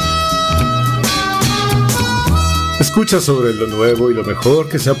 Escucha sobre lo nuevo y lo mejor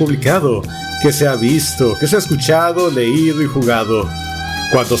que se ha publicado, que se ha visto, que se ha escuchado, leído y jugado.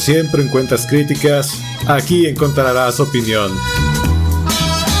 Cuando siempre encuentras críticas, aquí encontrarás opinión.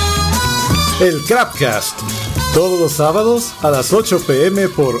 El Crapcast, todos los sábados a las 8 p.m.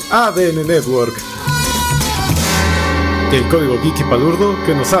 por ADN Network. El código geek y palurdo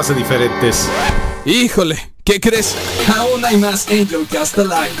que nos hace diferentes. Híjole, ¿qué crees? Aún hay más Angel Cast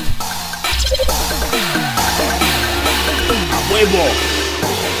Alive. ¡A huevo!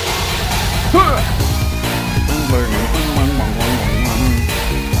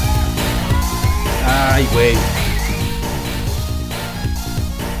 Ay, güey.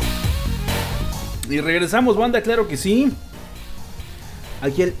 Y regresamos, banda, claro que sí.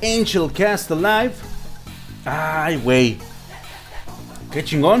 Aquí el Angel Cast Alive. Ay, güey. Qué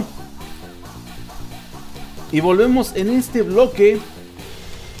chingón. Y volvemos en este bloque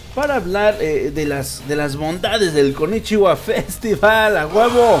para hablar de las bondades del Konichiwa Festival. ¡A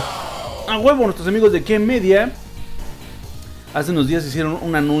huevo! ¡A huevo! Nuestros amigos de K-Media hace unos días hicieron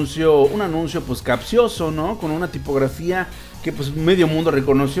un anuncio pues capcioso, ¿no? Con una tipografía que pues medio mundo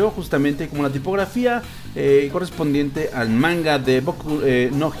reconoció justamente como la tipografía correspondiente al manga de Boku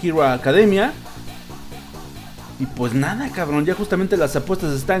no Hero Academia. Y pues nada, cabrón, ya justamente las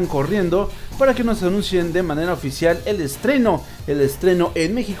apuestas están corriendo para que nos anuncien de manera oficial el estreno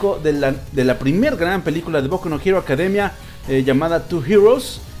en México de la primer gran película de Boku no Hero Academia, llamada Two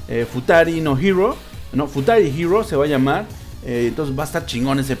Heroes, Futari no Hero, no, Futari Hero se va a llamar. Entonces va a estar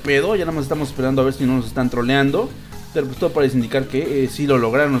chingón ese pedo, ya nada más estamos esperando a ver si no nos están troleando. Pero pues todo parece indicar que sí lo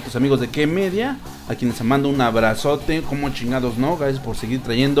lograron nuestros amigos de K-Media, a quienes les mando un abrazote, como chingados no, gracias por seguir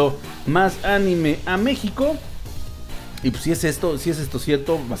trayendo más anime a México. Y pues si es esto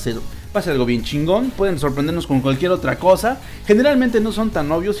cierto, va a ser algo bien chingón. Pueden sorprendernos con cualquier otra cosa. Generalmente no son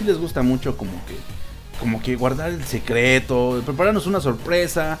tan obvios, si les gusta mucho como que guardar el secreto, prepararnos una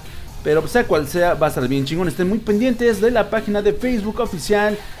sorpresa. Pero sea cual sea, va a estar bien chingón. Estén muy pendientes de la página de Facebook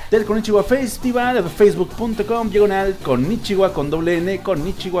oficial del Konichiwa Festival, facebook.com, diagonal Konichiwa con doble N,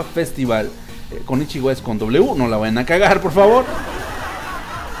 Konichiwa Festival. Konichiwa es con W, no la vayan a cagar, por favor.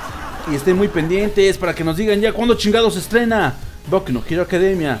 Y estén muy pendientes para que nos digan ya cuándo chingados se estrena Boku no Hero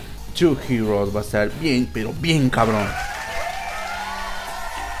Academia Two Heroes. Va a estar bien, pero bien cabrón.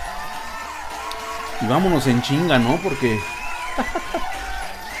 Y vámonos en chinga, ¿no? Porque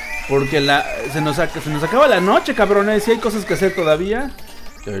se nos acaba la noche, cabrones. Y hay cosas que hacer todavía.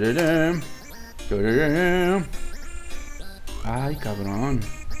 Ay, cabrón.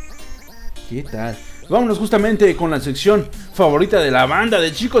 ¿Qué tal? Vámonos justamente con la sección favorita de la banda,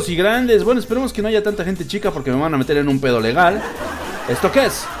 de chicos y grandes. Bueno, esperemos que no haya tanta gente chica porque me van a meter en un pedo legal. ¿Esto qué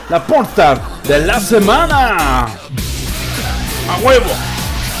es? La pornstar de la semana. ¡A huevo!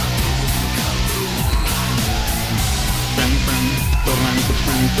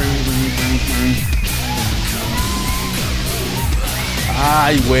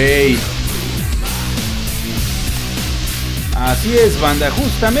 Ay, güey. Así es, banda.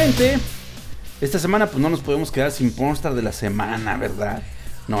 Justamente esta semana pues no nos podemos quedar sin pornstar de la semana, ¿verdad?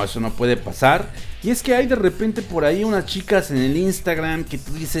 No, eso no puede pasar. Y es que hay de repente por ahí unas chicas en el Instagram que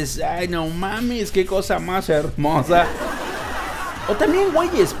tú dices, ay, no mames, qué cosa más hermosa. O también,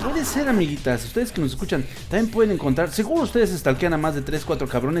 güeyes, puede ser, amiguitas, ustedes que nos escuchan, también pueden encontrar, seguro ustedes stalkean a más de 3, 4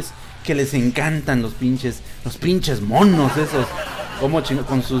 cabrones que les encantan los pinches monos esos, como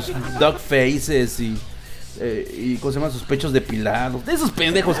con sus dog faces y ¿cómo se llama? Sus pechos depilados, de esos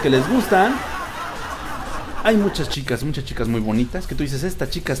pendejos que les gustan. Hay muchas chicas muy bonitas que tú dices, esta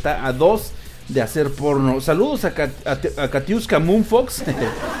chica está a 2 de hacer porno. Saludos a Katiuska Moonfox,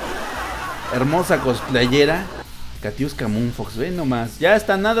 hermosa cosplayera. Katiuska Moonfox, ve nomás, ya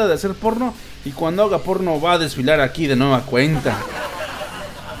está nada de hacer porno y cuando haga porno va a desfilar aquí de nueva cuenta.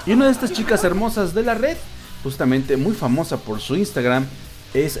 Y una de estas chicas hermosas de la red, justamente muy famosa por su Instagram,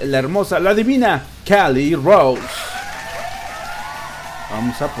 es la hermosa, la divina Cali Rose.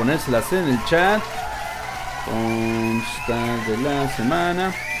 Vamos a ponérselas en el chat. Pornstar de la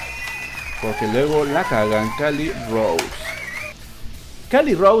semana, porque luego la cagan. Cali Rose.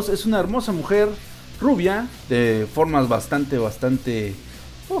 Cali Rose es una hermosa mujer rubia, de formas bastante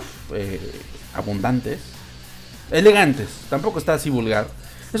abundantes, elegantes, tampoco está así vulgar.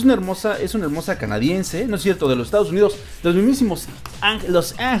 Es una hermosa canadiense, no es cierto, de los Estados Unidos, los mismísimos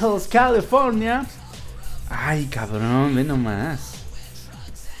Los Ángeles, California. Ay, cabrón, ve nomás.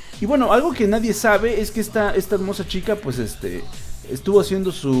 Y bueno, algo que nadie sabe es que esta hermosa chica, pues estuvo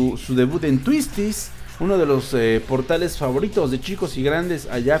haciendo su debut en Twisties, uno de los portales favoritos de chicos y grandes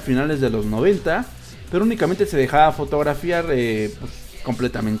allá a finales de los 90. Pero únicamente se dejaba fotografiar pues,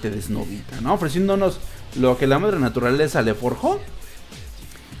 completamente desnudita, ¿no? Ofreciéndonos lo que la madre naturaleza le forjó.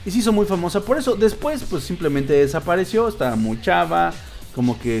 Y se hizo muy famosa por eso. Después pues simplemente desapareció, estaba muy chava,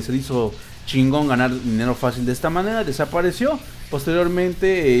 como que se le hizo chingón ganar dinero fácil de esta manera, desapareció.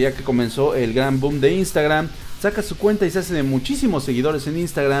 Posteriormente, ya que comenzó el gran boom de Instagram, saca su cuenta y se hace de muchísimos seguidores en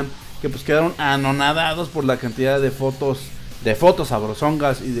Instagram, que pues quedaron anonadados por la cantidad de fotos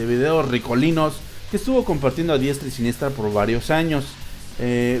sabrosongas y de videos ricolinos que estuvo compartiendo a diestra y siniestra por varios años.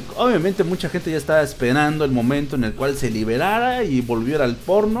 Obviamente mucha gente ya estaba esperando el momento en el cual se liberara y volviera al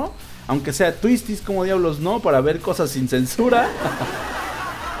porno, aunque sea Twisties, como diablos no, para ver cosas sin censura.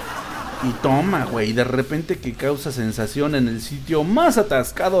 Y toma, güey, de repente que causa sensación en el sitio más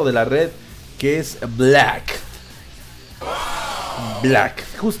atascado de la red, que es Black,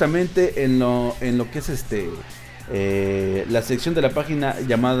 justamente en lo que es la sección de la página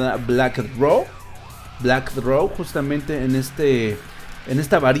llamada Black Draw, justamente en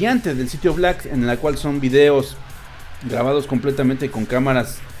esta variante del sitio Black, en la cual son videos grabados completamente con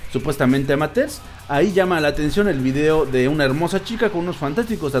cámaras supuestamente amateurs. Ahí llama la atención el video de una hermosa chica con unos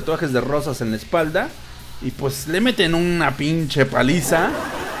fantásticos tatuajes de rosas en la espalda, y pues le meten una pinche paliza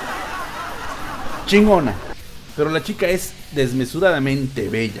chingona. Pero la chica es desmesuradamente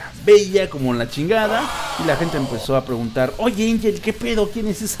bella como la chingada, y la gente empezó a preguntar, oye Angel, ¿qué pedo? ¿Quién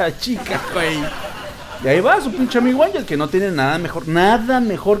es esa chica, güey? Y ahí va su pinche amigo Angel, que no tiene nada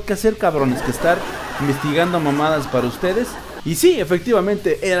mejor que hacer, cabrones, que estar investigando mamadas para ustedes. Y sí,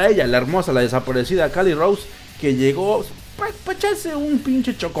 efectivamente, era ella, la hermosa, la desaparecida Cali Rose, que llegó para echarse un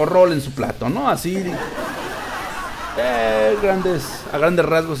pinche chocorrol en su plato, ¿no? Así, a grandes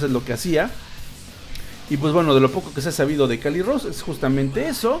rasgos es lo que hacía. Y pues bueno, de lo poco que se ha sabido de Cali Rose es justamente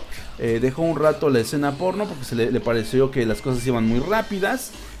eso. Dejó un rato la escena porno porque le pareció que las cosas iban muy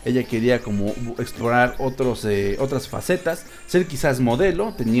rápidas. Ella quería como explorar otras facetas, ser quizás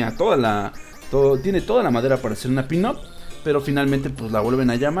modelo, tiene toda la madera para ser una pin-up. Pero finalmente pues la vuelven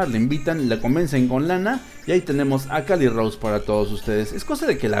a llamar, le invitan, la convencen con lana, y ahí tenemos a Cali Rose para todos ustedes. Es cosa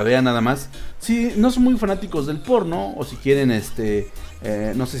de que la vean nada más. Si no son muy fanáticos del porno, o si quieren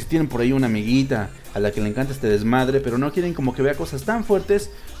no sé si tienen por ahí una amiguita a la que le encanta este desmadre, pero no quieren como que vea cosas tan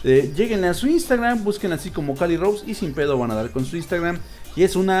fuertes, lléguenle a su Instagram, busquen así como Cali Rose y sin pedo van a dar con su Instagram. Y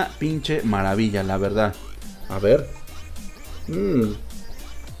es una pinche maravilla, la verdad. A ver.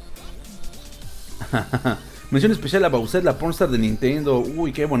 Mención especial a Bowser, la pornstar de Nintendo.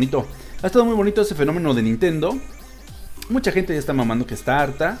 Uy, qué bonito. Ha estado muy bonito ese fenómeno de Nintendo. Mucha gente ya está mamando que está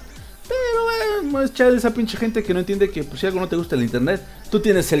harta. Pero es echar esa pinche gente que no entiende que pues, si algo no te gusta el internet, tú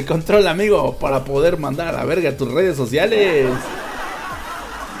tienes el control, amigo, para poder mandar a la verga tus redes sociales.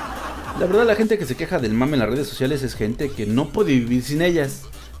 La verdad, la gente que se queja del mame en las redes sociales es gente que no puede vivir sin ellas.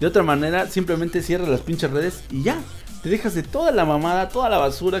 De otra manera, simplemente cierra las pinches redes y ya. Te dejas de toda la mamada, toda la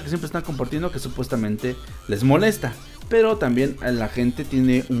basura que siempre están compartiendo que supuestamente les molesta. Pero también la gente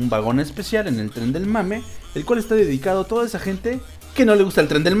tiene un vagón especial en el tren del mame, el cual está dedicado a toda esa gente que no le gusta el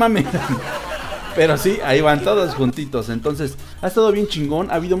tren del mame. Pero sí, ahí van todos juntitos. Entonces, ha estado bien chingón.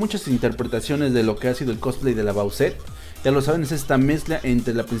 Ha habido muchas interpretaciones de lo que ha sido el cosplay de la Bowsette. Ya lo saben, es esta mezcla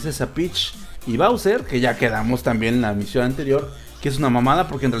entre la princesa Peach y Bowser, que ya quedamos también en la misión anterior, que es una mamada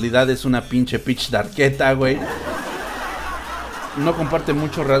porque en realidad es una pinche Peach darketa, güey. No comparte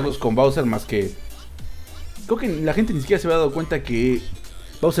muchos rasgos con Bowser más que... Creo que la gente ni siquiera se había dado cuenta que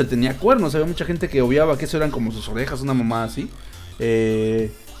Bowser tenía cuernos. Había mucha gente que obviaba que eso eran como sus orejas, una mamada así.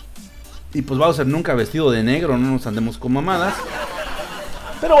 Y pues Bowser nunca vestido de negro, no nos andemos con mamadas.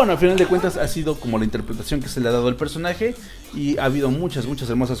 Pero bueno, al final de cuentas ha sido como la interpretación que se le ha dado al personaje. Y ha habido muchas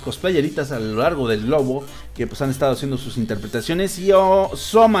hermosas cosplayeritas a lo largo del globo que pues han estado haciendo sus interpretaciones. Y oh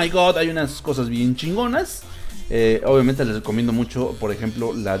my god, hay unas cosas bien chingonas. Obviamente les recomiendo mucho, por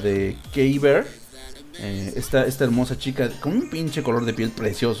ejemplo, la de K-Bear. Esta hermosa chica con un pinche color de piel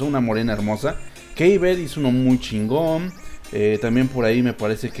precioso, una morena hermosa. K-Bear hizo uno muy chingón. También por ahí me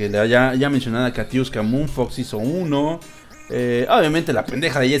parece que la ya mencionada Katiuska Moonfox hizo uno. Obviamente la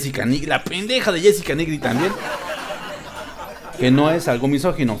pendeja de Jessica Nigri también. Que no es algo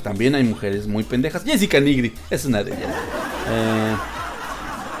misógino, también hay mujeres muy pendejas. Jessica Nigri es una de ellas.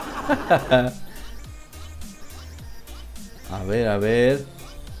 A ver.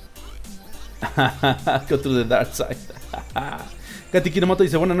 ¿Qué otro de Darkseid? Katy Kinomoto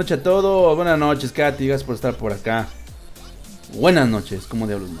dice: buenas noches a todos. Buenas noches, Katy, gracias por estar por acá. Buenas noches, ¿cómo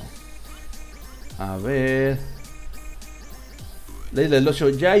diablos no? A ver. Leila del Ocio,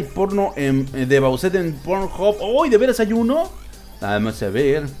 ya hay porno de Bowsette en Pornhub. ¡Oh! ¿De veras hay uno? Vamos a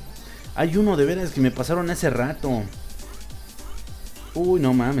ver. Hay uno de veras que me pasaron hace rato. Uy,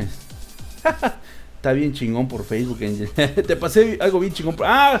 no mames. Está bien chingón por Facebook, Angel. Te pasé algo bien chingón.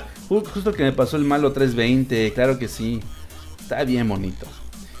 Justo que me pasó el malo 320. Claro que sí. Está bien bonito.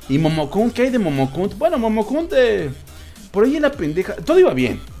 ¿Y Momokun? ¿Qué hay de Momokun? Bueno, Momokun por ahí la pendeja. Todo iba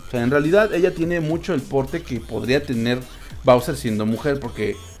bien. O sea, en realidad ella tiene mucho el porte que podría tener Bowser siendo mujer.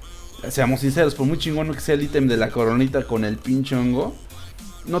 Porque, seamos sinceros, por muy chingón que sea el ítem de la coronita con el pinche hongo,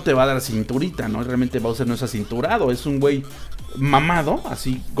 no te va a dar cinturita, ¿no? Realmente Bowser no es acinturado. Es un güey mamado,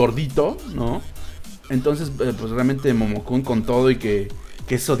 así gordito, ¿no? Entonces, pues realmente Momokun, con todo y que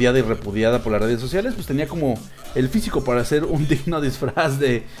es odiada y repudiada por las redes sociales, pues tenía como el físico para hacer un digno disfraz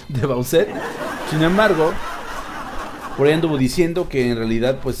de Bowser. Sin embargo, por ahí anduvo diciendo que en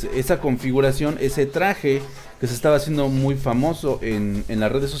realidad pues esa configuración, ese traje que se estaba haciendo muy famoso en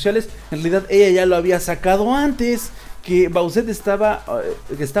las redes sociales, en realidad ella ya lo había sacado antes. Que Bowsette estaba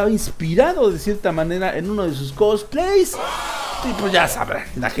inspirado de cierta manera en uno de sus cosplays. Y pues ya sabrán,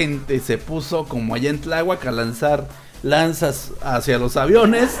 la gente se puso como allá en Tláhuac a lanzar lanzas hacia los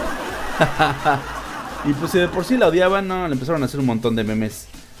aviones. Y pues si de por sí la odiaban, no, le empezaron a hacer un montón de memes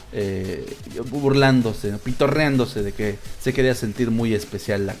burlándose, pitorreándose de que se quería sentir muy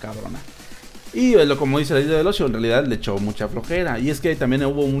especial la cabrona. Y como dice la Isla del Ocio, en realidad le echó mucha flojera. Y es que también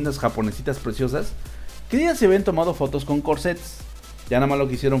hubo unas japonesitas preciosas que ya se habían tomado fotos con corsets. Ya nada más lo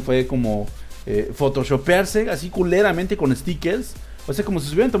que hicieron fue como photoshopearse así culeramente con stickers. O sea, como si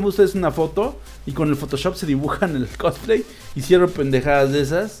se hubieran tomado ustedes una foto y con el Photoshop se dibujan el cosplay. Hicieron pendejadas de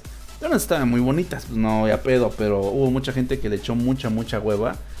esas. Bueno, estaban muy bonitas, pues no, ya pedo. Pero hubo mucha gente que le echó mucha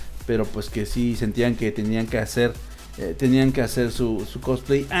hueva. Pero pues que sí sentían que tenían que hacer su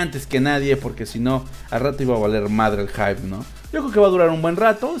cosplay antes que nadie, porque si no, al rato iba a valer madre el hype, ¿no? Yo creo que va a durar un buen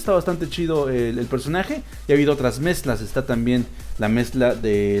rato. Está bastante chido el personaje. Y ha habido otras mezclas. Está también la mezcla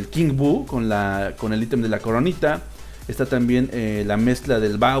del King Boo con el ítem de la coronita. Está también la mezcla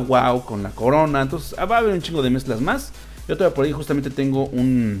del Bow Wow con la corona. Entonces va a haber un chingo de mezclas más. Yo todavía por ahí justamente tengo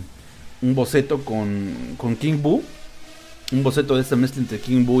un boceto con King Boo. Un boceto de esta mezcla entre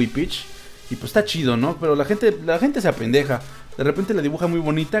King Boo y Peach. Y pues está chido, ¿no? Pero la gente se apendeja. De repente la dibuja muy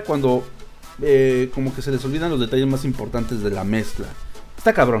bonita cuando como que se les olvidan los detalles más importantes de la mezcla.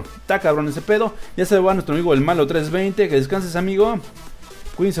 Está cabrón ese pedo. Ya se va nuestro amigo el malo 320. Que descanses, amigo.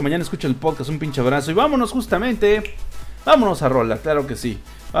 Cuídense, mañana escucha el podcast. Un pinche abrazo. Y vámonos a rola, claro que sí.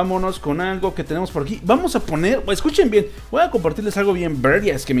 Vámonos con algo que tenemos por aquí. Vamos a poner, escuchen bien. Voy a compartirles algo bien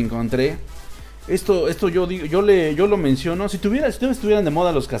vergas que me encontré. Esto yo lo menciono. Si estuvieran de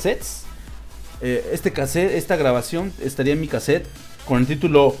moda los cassettes, esta grabación estaría en mi cassette con el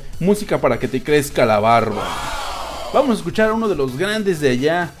título Música para que te crezca la barba. Vamos a escuchar a uno de los grandes de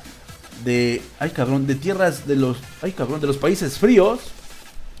allá, de los países fríos.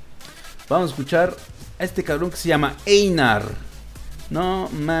 vamos a escuchar a este cabrón que se llama Einar. No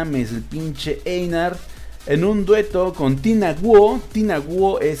mames, el pinche Einar. En un dueto con Tina Guo. Tina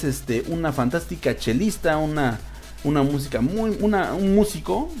Guo es una fantástica chelista, una música un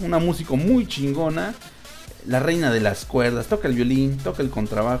músico muy chingona. La reina de las cuerdas, toca el violín, toca el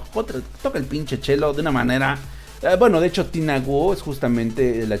contrabajo, toca el pinche chelo de una manera. Bueno, de hecho Tina Guo es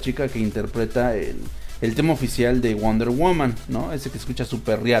justamente la chica que interpreta el tema oficial de Wonder Woman, ¿no? Ese que escucha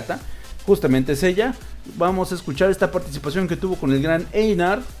super riata. Justamente es ella. Vamos a escuchar esta participación que tuvo con el gran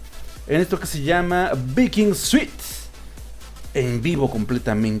Einar en esto que se llama Viking Suite, en vivo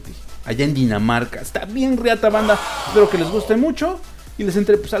completamente, allá en Dinamarca. Está bien riata, banda. Espero que les guste mucho y les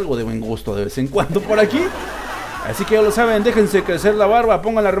entre pues algo de buen gusto de vez en cuando por aquí. Así que ya lo saben, déjense crecer la barba,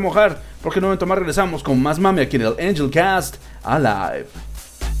 pónganla a remojar, porque en un momento más regresamos con más mame aquí en el Angel Cast Alive.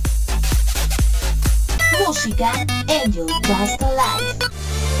 Música Angel Cast Alive.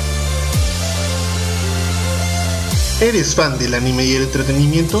 ¿Eres fan del anime y el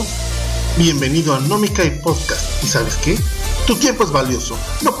entretenimiento? Bienvenido a Nomikai Podcast. ¿Y sabes qué? Tu tiempo es valioso.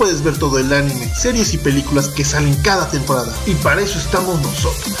 No puedes ver todo el anime, series y películas que salen cada temporada. Y para eso estamos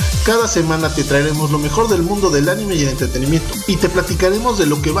nosotros. Cada semana te traeremos lo mejor del mundo del anime y el entretenimiento. Y te platicaremos de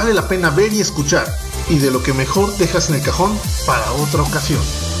lo que vale la pena ver y escuchar. Y de lo que mejor dejas en el cajón para otra ocasión.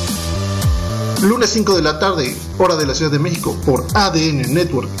 Lunes 5 de la tarde, hora de la Ciudad de México, por ADN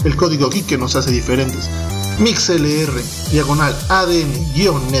Network, el código geek que nos hace diferentes. MixLR,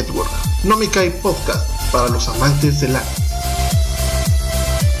 /ADN-Network. Nomikai Podcast, para los amantes del anime.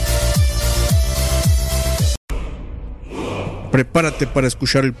 Prepárate para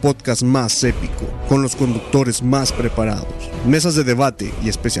escuchar el podcast más épico, con los conductores más preparados, mesas de debate y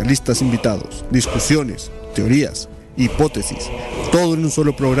especialistas invitados, discusiones, teorías, hipótesis, todo en un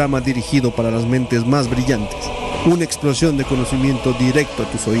solo programa dirigido para las mentes más brillantes. Una explosión de conocimiento directo a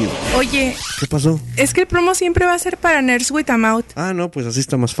tus oídos. Oye, ¿qué pasó? Es que el promo siempre va a ser para Nerds With a Mouth. Ah, no, pues así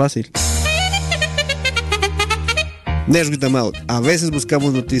está más fácil. Nerds With a Mouth. A veces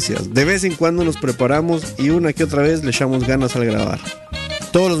buscamos noticias, de vez en cuando nos preparamos y una que otra vez le echamos ganas al grabar.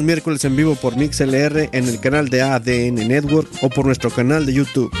 Todos los miércoles en vivo por MixLR en el canal de ADN Network o por nuestro canal de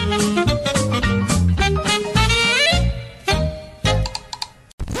YouTube.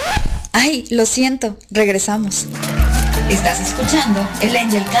 Ay, lo siento, regresamos. Estás escuchando el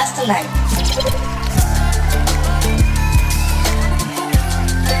Angel Cast Alive.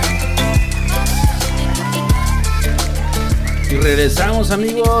 Y regresamos,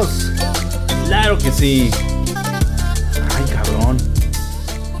 amigos. Claro que sí. Ay, cabrón.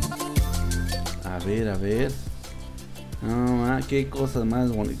 A ver. No, qué cosas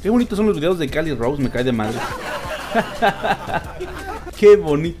más bonitas. Qué bonitos son los videos de Cali Rose, me cae de madre. Qué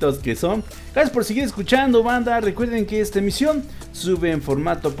bonitos que son. Gracias por seguir escuchando, banda. Recuerden que esta emisión sube en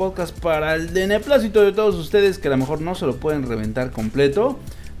formato podcast para el beneplácito de todos ustedes que a lo mejor no se lo pueden reventar completo.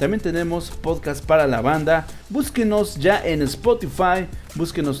 También tenemos podcast para la banda. Búsquenos ya en Spotify.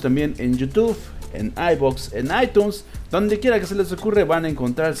 Búsquenos también en YouTube, en iVoox, en iTunes. Donde quiera que se les ocurre van a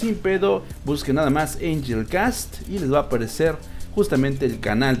encontrar sin pedo. Busquen nada más Angel Cast y les va a aparecer justamente el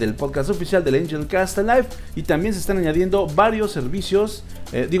canal del podcast oficial del Angel Cast Alive. Y también se están añadiendo varios servicios.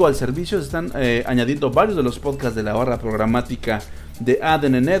 Al servicio se están añadiendo varios de los podcasts de la barra programática de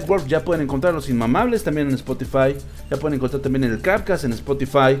ADN Network. Ya pueden encontrar los inmamables también en Spotify. Ya pueden encontrar también el Crapcast en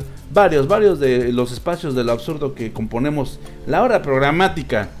Spotify. Varios de los espacios del absurdo que componemos la barra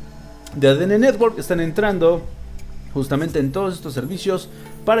programática de ADN Network están entrando justamente en todos estos servicios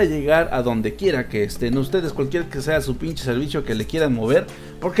para llegar a donde quiera que estén ustedes, cualquier que sea su pinche servicio que le quieran mover,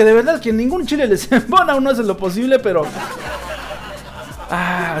 porque de verdad que ningún chile les embona, uno hace lo posible, pero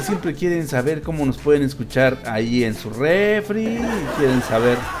siempre quieren saber cómo nos pueden escuchar ahí en su refri, quieren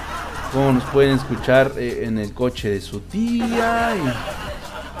saber cómo nos pueden escuchar en el coche de su tía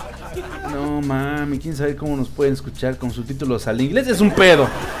y... no mami, quieren saber cómo nos pueden escuchar con subtítulos al inglés. Es un pedo,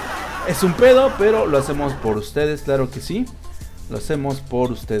 pero lo hacemos por ustedes, claro que sí. Lo hacemos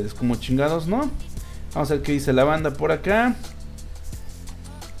por ustedes, como chingados, ¿no? Vamos a ver qué dice la banda por acá.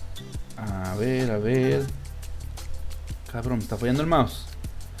 A ver. Cabrón, me está fallando el mouse.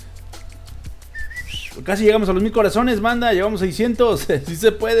 Casi llegamos a los 1000 corazones, banda. Llevamos 600. Sí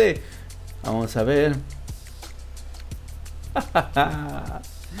se puede. Vamos a ver.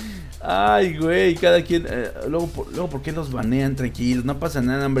 Ay, güey, cada quien. Luego, ¿por qué los banean? Tranquilos, no pasa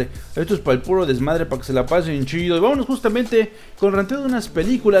nada, hombre. Esto es para el puro desmadre, para que se la pasen chido. Y vámonos justamente con el ranteo de unas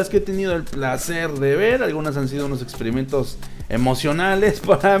películas que he tenido el placer de ver. Algunas han sido unos experimentos emocionales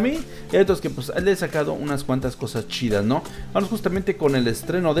para mí. Y hay otros que pues le he sacado unas cuantas cosas chidas, ¿no? Vamos justamente con el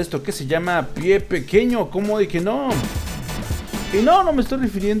estreno de esto que se llama Pie Pequeño. ¿Cómo de que no? Y no me estoy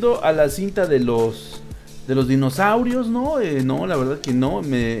refiriendo a la cinta de los dinosaurios, ¿no? No, la verdad que no.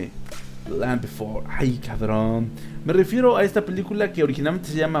 Land Before. Ay, cabrón. Me refiero a esta película que originalmente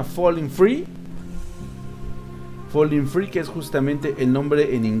se llama Falling Free. Falling Free, que es justamente el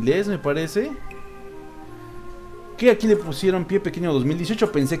nombre en inglés, me parece. Que aquí le pusieron Pie Pequeño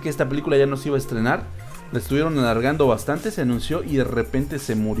 2018. Pensé que esta película ya no se iba a estrenar. La estuvieron alargando bastante, se anunció y de repente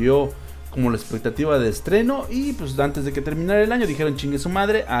se murió como la expectativa de estreno. Y pues antes de que terminara el año dijeron chingue su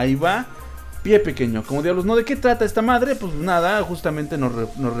madre, ahí va Pie Pequeño. Como diablos, ¿no? ¿De qué trata esta madre? Pues nada, justamente nos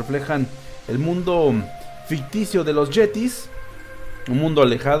reflejan el mundo ficticio de los Yetis. Un mundo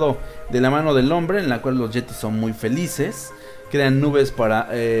alejado de la mano del hombre, en la cual los Yetis son muy felices. Crean nubes para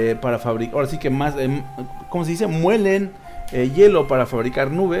fabricar, ahora sí que más, ¿cómo se dice? Muelen hielo para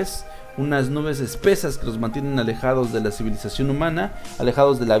fabricar nubes. Unas nubes espesas que los mantienen alejados de la civilización humana,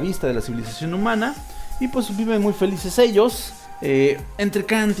 alejados de la vista de la civilización humana. Y pues viven muy felices ellos, entre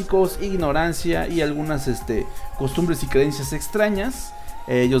cánticos, ignorancia y algunas costumbres y creencias extrañas.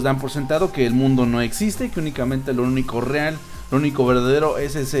 Ellos dan por sentado que el mundo no existe, que únicamente lo único real, lo único verdadero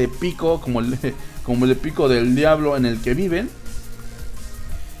es ese pico, como el pico del diablo en el que viven.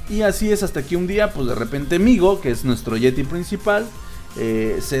 Y así es hasta que un día, pues de repente Migo, que es nuestro Yeti principal,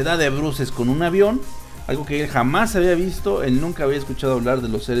 se da de bruces con un avión, algo que él jamás había visto. Él nunca había escuchado hablar de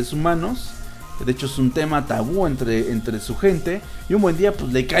los seres humanos. De hecho es un tema tabú entre su gente. Y un buen día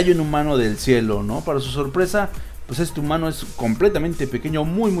pues le cae un humano del cielo, ¿no? Para su sorpresa, pues este humano es completamente pequeño,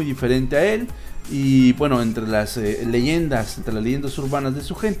 muy muy diferente a él. Y bueno, entre las leyendas urbanas de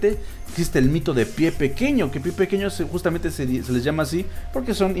su gente, existe el mito de Pie Pequeño, que Pie Pequeño justamente se les llama así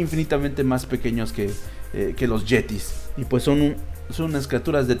porque son infinitamente más pequeños que los Yetis. Y pues son unas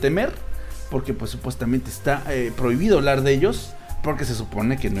criaturas de temer, porque pues supuestamente está prohibido hablar de ellos, porque se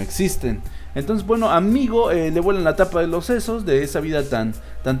supone que no existen. Entonces bueno, a Migo le vuelan la tapa de los sesos de esa vida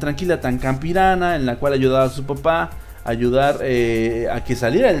tan tranquila, tan campirana, en la cual ayudaba a su papá ayudar a que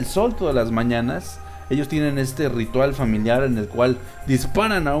saliera el sol todas las mañanas. Ellos tienen este ritual familiar en el cual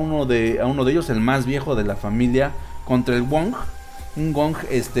disparan a uno de ellos, el más viejo de la familia, contra el gong. Un gong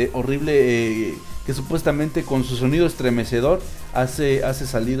horrible, que supuestamente con su sonido estremecedor hace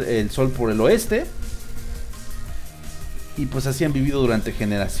salir el sol por el oeste. Y pues así han vivido durante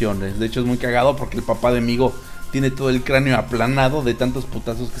generaciones. De hecho es muy cagado porque el papá de Migo tiene todo el cráneo aplanado de tantos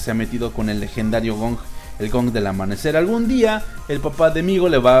putazos que se ha metido con el legendario gong, el gong del amanecer. Algún día el papá de Migo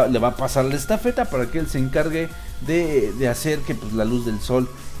le va a pasar la estafeta para que él se encargue de hacer que pues la luz del sol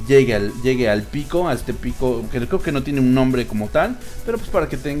llegue al pico, a este pico que creo que no tiene un nombre como tal, pero pues para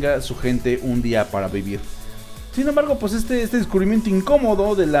que tenga su gente un día para vivir. Sin embargo, pues este descubrimiento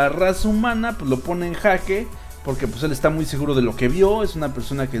incómodo de la raza humana pues lo pone en jaque, porque pues él está muy seguro de lo que vio. Es una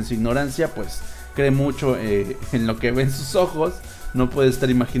persona que en su ignorancia pues cree mucho en lo que ve en sus ojos, no puede estar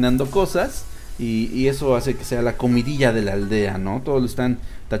imaginando cosas. Y eso hace que sea la comidilla de la aldea, ¿no? Todos lo están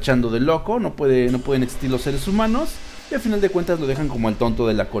tachando de loco, no pueden existir los seres humanos. Y al final de cuentas lo dejan como el tonto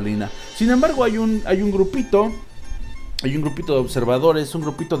de la colina. Sin embargo hay un grupito de observadores, un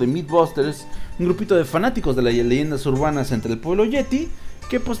grupito de Mythbusters, un grupito de fanáticos de las leyendas urbanas entre el pueblo Yeti,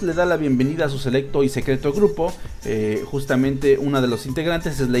 que pues le da la bienvenida a su selecto y secreto grupo. Justamente una de los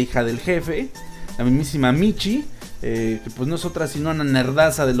integrantes es la hija del jefe, la mismísima Michi, que pues no es otra sino una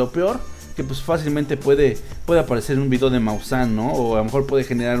nerdaza de lo peor, que pues fácilmente puede aparecer en un video de Maussan, ¿no? O a lo mejor puede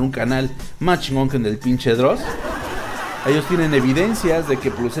generar un canal más chingón que en el pinche Dross. Ellos tienen evidencias de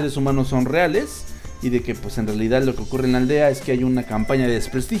que pues, los seres humanos son reales, y de que pues en realidad lo que ocurre en la aldea es que hay una campaña de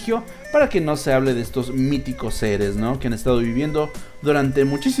desprestigio para que no se hable de estos míticos seres, ¿no? Que han estado viviendo durante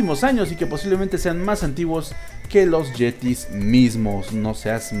muchísimos años y que posiblemente sean más antiguos que los Yetis mismos. No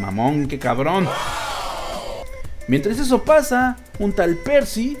seas mamón, qué cabrón. Mientras eso pasa, un tal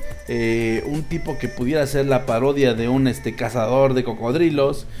Percy, un tipo que pudiera ser la parodia de un cazador de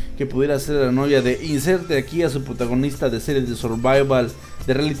cocodrilos, que pudiera ser la novia de inserte aquí a su protagonista de series de survival,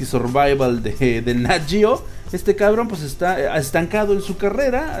 de reality survival de Nat Geo. Este cabrón pues está estancado en su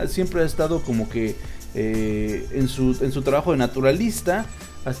carrera, siempre ha estado como que en su trabajo de naturalista.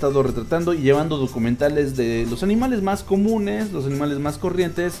 Ha estado retratando y llevando documentales de los animales más comunes, los animales más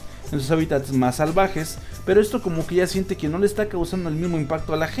corrientes, en sus hábitats más salvajes. Pero esto como que ya siente que no le está causando el mismo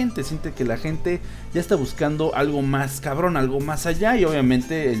impacto a la gente. Siente que la gente ya está buscando algo más cabrón, algo más allá. Y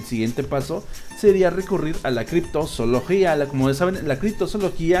obviamente el siguiente paso sería recurrir a la criptozoología. Como saben, la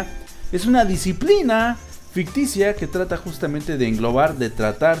criptozoología es una disciplina ficticia que trata justamente de englobar, de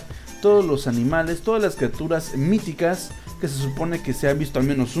tratar todos los animales, todas las criaturas míticas que se supone que se han visto al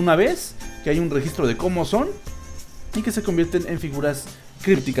menos una vez, que hay un registro de cómo son y que se convierten en figuras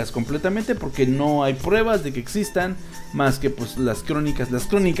crípticas completamente, porque no hay pruebas de que existan más que pues las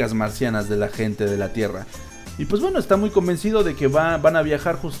crónicas marcianas de la gente de la Tierra. Y pues bueno, está muy convencido de que van a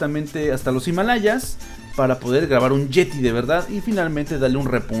viajar justamente hasta los Himalayas para poder grabar un Yeti de verdad y finalmente darle un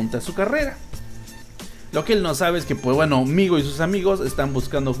repunte a su carrera. Lo que él no sabe es que pues bueno, Migo y sus amigos están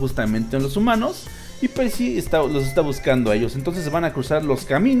buscando justamente a los humanos, y pues sí, los está buscando a ellos. Entonces van a cruzar los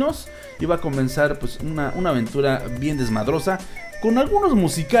caminos y va a comenzar pues una aventura bien desmadrosa, con algunos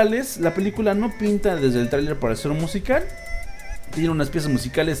musicales. La película no pinta desde el tráiler para ser un musical. Tiene unas piezas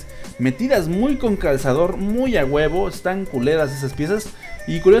musicales metidas muy con calzador, muy a huevo, están culeras esas piezas.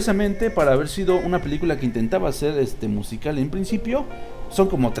 Y curiosamente, para haber sido una película que intentaba ser musical en principio, son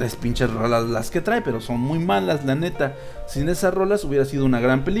como 3 pinches rolas las que trae, pero son muy malas, la neta. Sin esas rolas hubiera sido una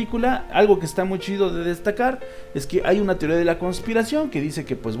gran película. Algo que está muy chido de destacar es que hay una teoría de la conspiración que dice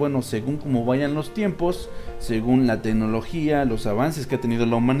que pues bueno, según como vayan los tiempos, según la tecnología, los avances que ha tenido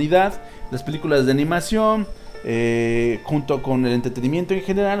la humanidad, las películas de animación, junto con el entretenimiento en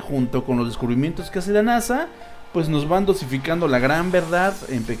general, junto con los descubrimientos que hace la NASA, pues nos van dosificando la gran verdad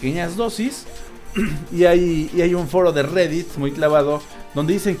en pequeñas dosis. Y hay un foro de Reddit muy clavado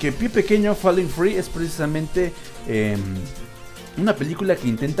donde dicen que Pie Pequeño Falling Free es precisamente una película que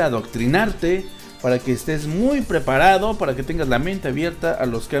intenta adoctrinarte para que estés muy preparado, para que tengas la mente abierta a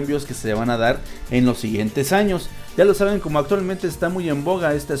los cambios que se van a dar en los siguientes años. Ya lo saben, como actualmente está muy en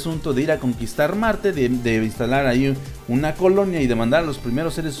boga este asunto de ir a conquistar Marte, de instalar ahí una colonia y de mandar a los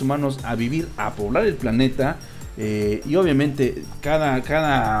primeros seres humanos a vivir, a poblar el planeta. Y obviamente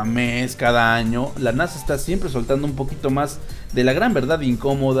cada mes, cada año, la NASA está siempre soltando un poquito más de la gran verdad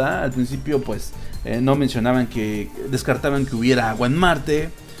incómoda. Al principio pues no mencionaban descartaban que hubiera agua en Marte.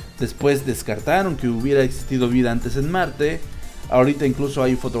 Después descartaron que hubiera existido vida antes en Marte. Ahorita incluso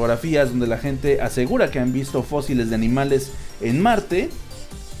hay fotografías donde la gente asegura que han visto fósiles de animales en Marte.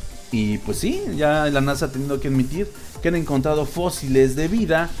 Y pues sí, ya la NASA ha tenido que admitir que han encontrado fósiles de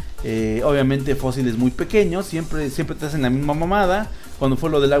vida. Obviamente fósiles muy pequeños, siempre te hacen la misma mamada. Cuando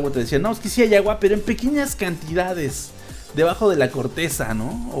fue lo del agua te decían, no, es que sí hay agua, pero en pequeñas cantidades debajo de la corteza,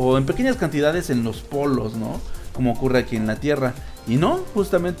 ¿no? O en pequeñas cantidades en los polos, ¿no? Como ocurre aquí en la Tierra. Y no,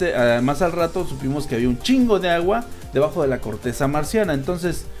 justamente más al rato supimos que había un chingo de agua debajo de la corteza marciana.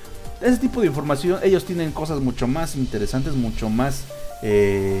 Entonces, ese tipo de información, ellos tienen cosas mucho más interesantes, mucho más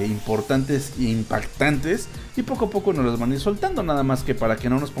importantes e impactantes, y poco a poco nos las van a ir soltando, nada más que para que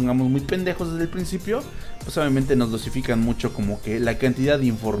no nos pongamos muy pendejos desde el principio. Pues obviamente nos dosifican mucho como que la cantidad de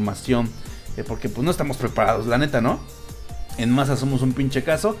información, porque pues no estamos preparados, la neta, ¿no? En masa somos un pinche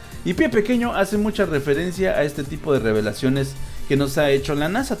caso. Y Pie Pequeño hace mucha referencia a este tipo de revelaciones que nos ha hecho la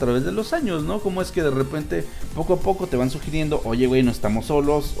NASA a través de los años, ¿no? Como es que de repente, poco a poco te van sugiriendo, oye güey, no estamos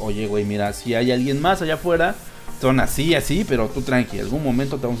solos, oye güey, mira, si hay alguien más allá afuera, son así, pero tú tranqui, en algún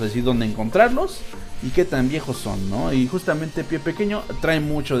momento te vamos a decir dónde encontrarlos y qué tan viejos son, ¿no? Y justamente Pie Pequeño trae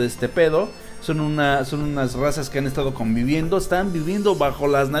mucho de este pedo. Son unas razas que han estado conviviendo, están viviendo bajo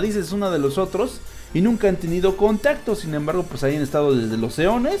las narices uno de los otros y nunca han tenido contacto. Sin embargo, pues ahí han estado desde los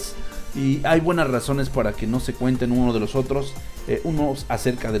eones y hay buenas razones para que no se cuenten uno de los otros, unos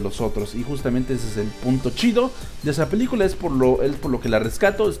acerca de los otros. Y justamente ese es el punto chido de esa película, es por lo que la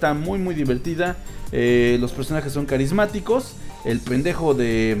rescato. Está muy muy divertida, los personajes son carismáticos. El pendejo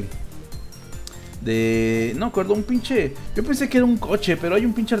no acuerdo, un pinche, yo pensé que era un coche, pero hay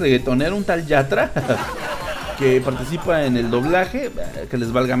un pinche reggaetonero, un tal Yatra que participa en el doblaje, que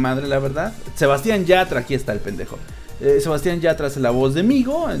les valga madre la verdad. Sebastián Yatra, aquí está el pendejo. Sebastián Yatra hace la voz de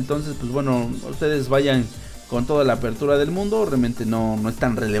Migo. Entonces pues bueno, ustedes vayan con toda la apertura del mundo. Realmente no es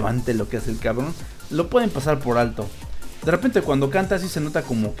tan relevante lo que hace el cabrón, lo pueden pasar por alto. De repente cuando canta así se nota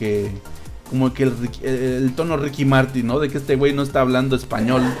como que el tono Ricky Martin, ¿no? De que este güey no está hablando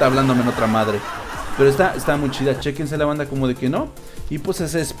español, está hablándome en otra madre. Pero está muy chida, chéquense la banda como de que no. Y pues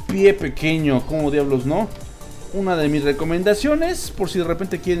ese es Pie Pequeño, como diablos no. Una de mis recomendaciones, por si de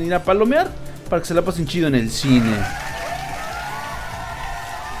repente quieren ir a palomear, para que se la pasen chido en el cine.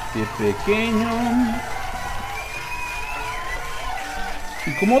 Pie Pequeño.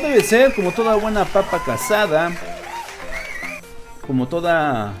 Y como debe ser, como toda buena papa casada, como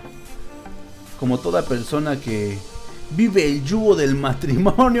toda persona que vive el yugo del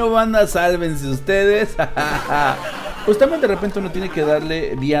matrimonio, banda, sálvense ustedes. Pues también de repente uno tiene que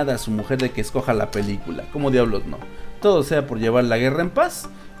darle viada a su mujer de que escoja la película, como diablos no. Todo sea por llevar la guerra en paz.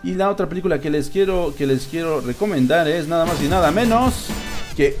 Y la otra película que les quiero recomendar es nada más y nada menos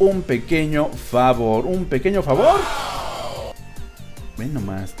que Un Pequeño Favor. Un Pequeño Favor. Ven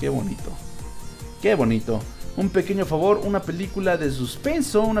nomás, qué bonito. Qué bonito. Un Pequeño Favor, una película de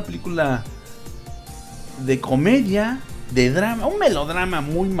suspenso, una película de comedia, de drama, un melodrama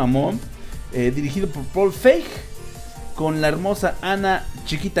muy mamón, dirigido por Paul Feig, con la hermosa Anna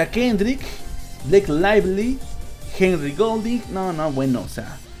Chiquita Kendrick, Blake Lively, Henry Golding. Bueno, o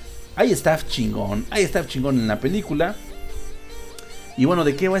sea, hay staff chingón en la película. Y bueno,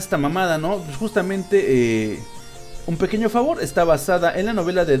 ¿de qué va esta mamada, no? Pues justamente, un pequeño favor, está basada en la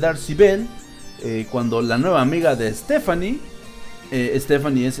novela de Darcy Bell, cuando la nueva amiga de Stephanie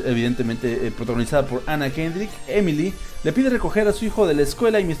es evidentemente protagonizada por Anna Kendrick, Emily, le pide recoger a su hijo de la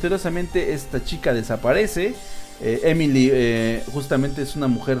escuela y misteriosamente esta chica desaparece. Emily justamente es una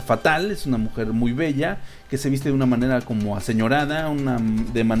mujer fatal, es una mujer muy bella, que se viste de una manera como aseñorada,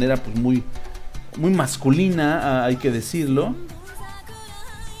 de manera pues muy masculina, hay que decirlo.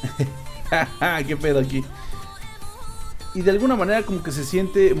 ¿Qué pedo aquí? Y de alguna manera como que se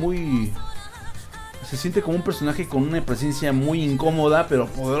siente como un personaje con una presencia muy incómoda pero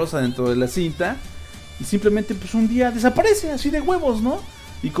poderosa dentro de la cinta. Y simplemente pues un día desaparece así de huevos, ¿no?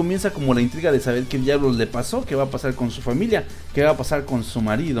 Y comienza como la intriga de saber qué diablos le pasó, qué va a pasar con su familia, qué va a pasar con su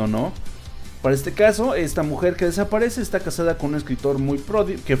marido, ¿no? Para este caso, esta mujer que desaparece está casada con un escritor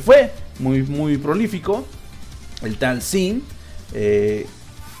que fue muy prolífico, el tal Sin,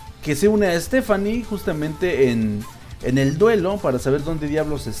 que se une a Stephanie justamente en el duelo para saber dónde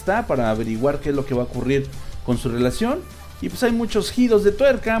diablos está, para averiguar qué es lo que va a ocurrir con su relación. Y pues hay muchos giros de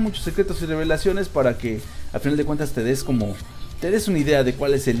tuerca, muchos secretos y revelaciones para que al final de cuentas te des una idea de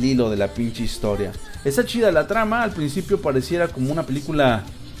cuál es el hilo de la pinche historia. Está chida la trama, al principio pareciera como una película...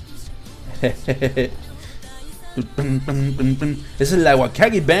 Es la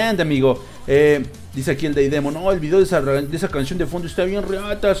Wakagi Band, amigo. Dice aquí el Deidemo, no, el video de esa canción de fondo está bien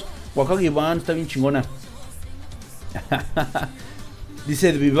reatas. Wakagi Band está bien chingona.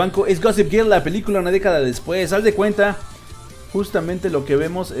 Dice Vivanco, es Gossip Girl, la película una década después. Haz de cuenta, justamente lo que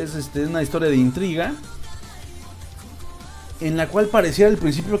vemos es una historia de intriga, en la cual pareciera al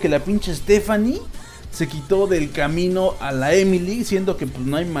principio que la pinche Stephanie se quitó del camino a la Emily, siendo que pues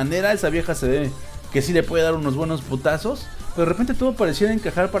no hay manera, esa vieja se ve que sí le puede dar unos buenos putazos, pero de repente todo pareciera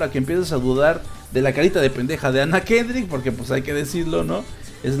encajar para que empieces a dudar de la carita de pendeja de Anna Kendrick, porque pues hay que decirlo, ¿no?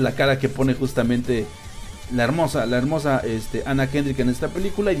 Es la cara que pone justamente la hermosa Anna Kendrick en esta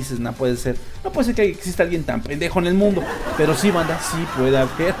película, y dices, no puede ser que exista alguien tan pendejo en el mundo, pero sí, banda, sí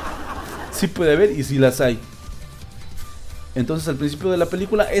puede haber y sí las hay. Entonces al principio de la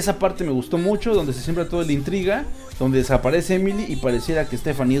película esa parte me gustó mucho, donde se siembra toda la intriga, donde desaparece Emily y pareciera que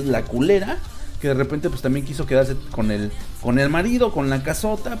Stephanie es la culera, que de repente pues también quiso quedarse con el marido, con la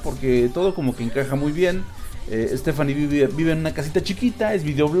casota, porque todo como que encaja muy bien. Stephanie vive en una casita chiquita, es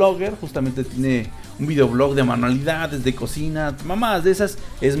videoblogger, justamente tiene un videoblog de manualidades, de cocina, mamadas de esas,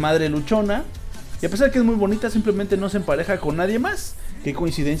 es madre luchona, y a pesar de que es muy bonita, simplemente no se empareja con nadie más. Qué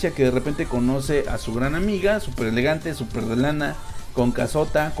coincidencia que de repente conoce a su gran amiga, súper elegante, súper de lana, con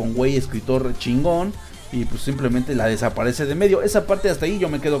casota, con güey escritor chingón, y pues simplemente la desaparece de medio. Esa parte hasta ahí yo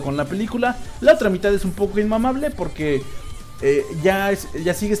me quedo con la película. La otra mitad es un poco inmamable porque ya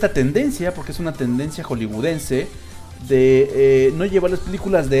sigue esta tendencia, porque es una tendencia hollywoodense de no llevar las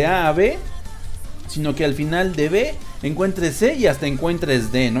películas de A a B, sino que al final de B encuentres C y hasta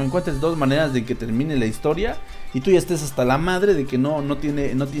encuentres D, ¿no? Encuentres dos maneras de que termine la historia y tú ya estés hasta la madre de que no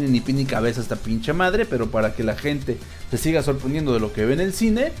tiene ni pie ni cabeza esta pinche madre, pero para que la gente se siga sorprendiendo de lo que ve en el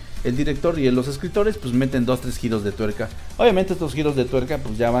cine, el director y los escritores pues meten 2-3 giros de tuerca. Obviamente estos giros de tuerca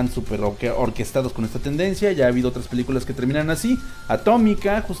pues ya van súper orquestados con esta tendencia, ya ha habido otras películas que terminan así.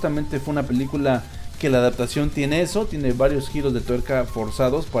 Atómica justamente fue una película que la adaptación tiene eso, tiene varios giros de tuerca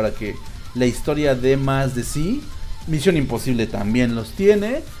forzados para que la historia dé más de sí. Misión Imposible también los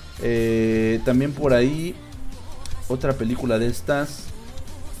tiene. También por ahí otra película de estas.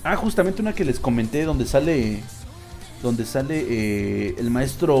 Justamente una que les comenté donde sale el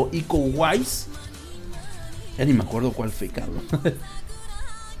maestro Iko Uwais. Ya ni me acuerdo cuál fue, cabrón.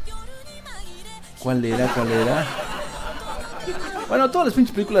 ¿Cuál era? Bueno, todas las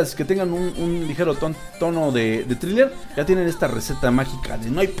pinches películas que tengan un ligero tono de thriller ya tienen esta receta mágica de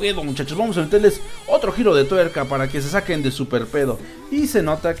no hay pedo, muchachos, vamos a meterles otro giro de tuerca para que se saquen de super pedo. Y se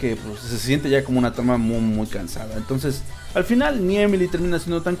nota que pues, se siente ya como una trama muy, muy cansada. Entonces, al final, ni Emily termina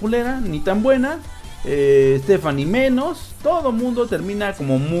siendo tan culera, ni tan buena. Stephanie menos. Todo mundo termina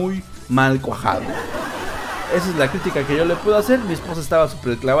como muy mal cuajado. Esa es la crítica que yo le puedo hacer. Mi esposa estaba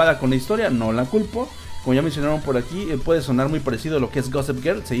súper clavada con la historia, no la culpo. Como ya mencionaron por aquí, puede sonar muy parecido a lo que es Gossip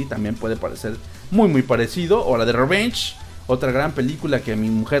Girl. Sí, también puede parecer muy muy parecido. O la de Revenge, otra gran película que a mi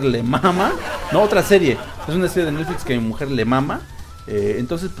mujer le mama. No, otra serie, es una serie de Netflix que a mi mujer le mama.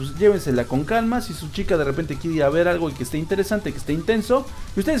 Entonces pues llévensela con calma. Si su chica de repente quiere ir a ver algo y que esté interesante, que esté intenso,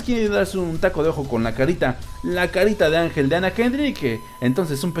 y ustedes quieren darse un taco de ojo con la carita de Ángel de Anna Kendrick,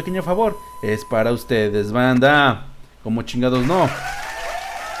 entonces un pequeño favor es para ustedes, banda. Como chingados no.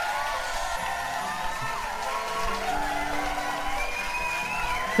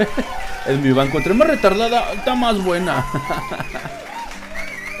 Es mi banco, entre más retardada está más buena.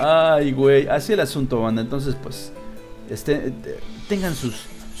 Ay, güey, así el asunto, banda. Entonces, pues, tengan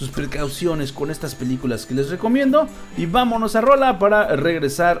sus precauciones con estas películas que les recomiendo. Y vámonos a rola para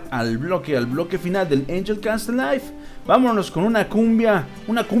regresar al bloque final del Angel Cast Live. Vámonos con una cumbia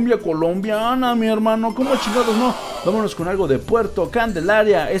colombiana, mi hermano. ¿Cómo chingados no? Vámonos con algo de Puerto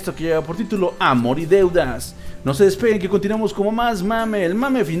Candelaria. Esto que lleva por título Amor y Deudas. No se despeguen, que continuamos como más mame, el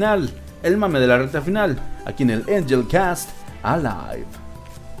mame final, el mame de la recta final, aquí en el Angel Cast Alive.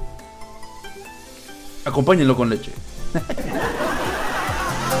 Acompáñenlo con leche.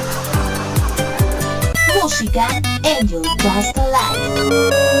 Música Angel Cast Alive.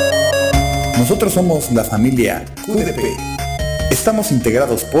 Nosotros somos la familia QDP. Estamos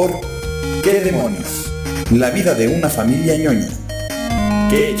integrados por ¿Qué demonios? La vida de una familia ñoña.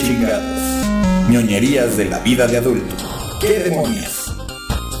 ¿Qué chingados? Ñoñerías de la vida de adulto. ¿Qué demonios?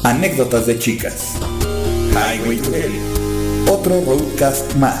 Anécdotas de chicas. Highway to Hell. Otro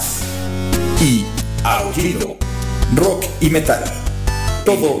roadcast más. Y Aullido, rock y metal.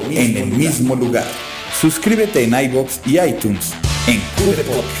 Todo en el mismo lugar. Suscríbete en iVoox y iTunes en QD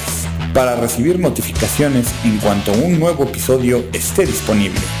Podcast para recibir notificaciones en cuanto un nuevo episodio esté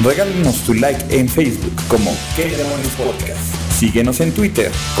disponible. Regálenos tu like en Facebook como ¿Qué demonios podcast? Síguenos en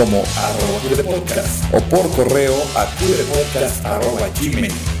Twitter como @QDPodcast o por correo a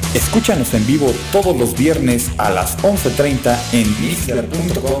qdpodcast@gmail. Escúchanos en vivo todos los viernes a las 11:30 en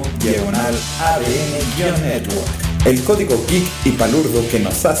mixler.com/ADN-network. El código geek y palurdo que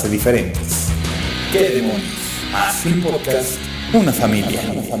nos hace diferentes. ¿Qué demonios? Más un podcast, una familia.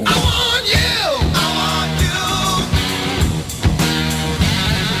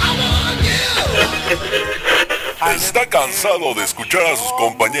 ¿Está cansado de escuchar a sus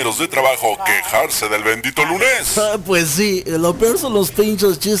compañeros de trabajo quejarse del bendito lunes? Pues sí, lo peor son los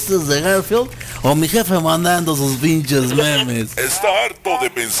pinches chistes de Garfield o mi jefe mandando sus pinches memes. ¿Está harto de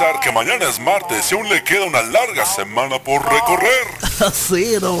pensar que mañana es martes y aún le queda una larga semana por recorrer?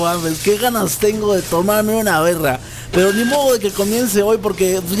 Sí, no mames, qué ganas tengo de tomarme una berra. Pero ni modo de que comience hoy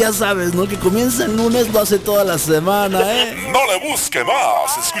porque ya sabes, ¿no? Que comience el lunes lo hace toda la semana, No le busque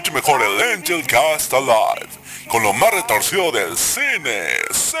más, escuche mejor el Angel Cast Alive, con lo más retorcido del cine,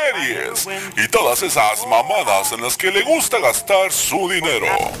 series y todas esas mamadas en las que le gusta gastar su dinero.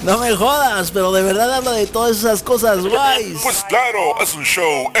 No me jodas, pero de verdad habla de todas esas cosas guays. Pues claro, es un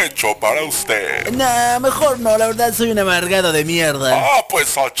show hecho para usted. Nah, mejor no, la verdad soy un amargado de mierda. Ah,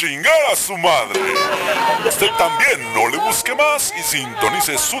 pues a chingar a su madre. Usted también no le busque más y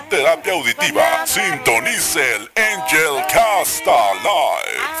sintonice su terapia auditiva. Sintonice el Angel Cast Live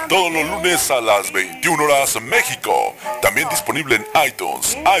todos los lunes a las 21 horas México. También disponible en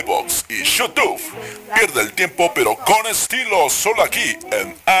iTunes, iVoox y YouTube. Pierde el tiempo pero con estilo, solo aquí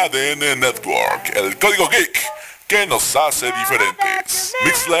en ADN Network, el código geek que nos hace diferentes.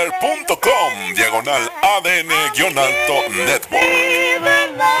 Mixler.com/ADN-Network.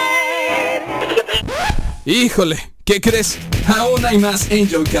 Híjole, ¿qué crees? Aún hay más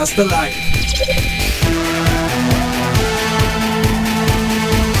Angel Cast Alive.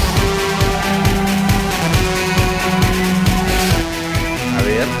 A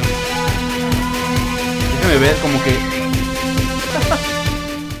ver. Déjame ver,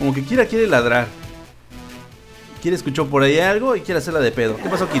 como que Kira quiere ladrar. Kira escuchó por ahí algo y quiere hacerla de pedo. ¿Qué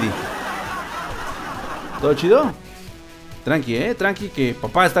pasó, Kiri? ¿Todo chido? Tranqui, tranqui, que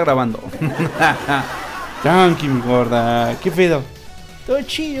papá está grabando. Tranqui, mi gorda. ¿Qué pedo? Todo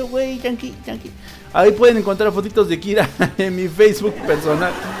chido, güey. Tranqui. Ahí pueden encontrar fotitos de Kira en mi Facebook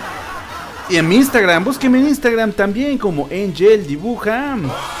personal. Y en mi Instagram. Búsquenme en Instagram también como Angel Dibuja.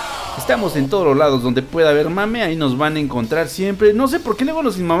 Estamos en todos los lados donde pueda haber mame. Ahí nos van a encontrar siempre. No sé por qué luego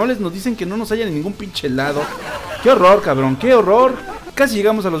los inmamables nos dicen que no nos hallan en ningún pinche lado. Qué horror, cabrón, qué horror. Casi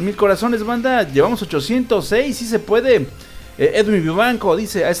llegamos a los 1000 corazones, banda. Llevamos 806, sí se puede. Edwin Vivanco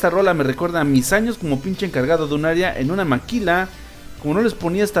dice: a esta rola me recuerda a mis años como pinche encargado de un área en una maquila. Como no les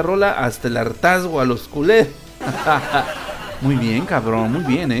ponía esta rola, hasta el hartazgo a los culés. Muy bien, cabrón, muy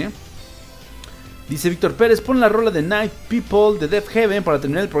bien, Dice Víctor Pérez: pon la rola de Night People de Death Heaven para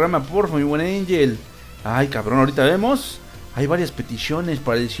terminar el programa, porfa, mi buen Angel. Ay, cabrón, ahorita vemos. Hay varias peticiones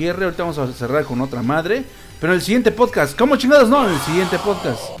para el cierre. Ahorita vamos a cerrar con otra madre. Pero en el siguiente podcast, ¿cómo chingados no? En el siguiente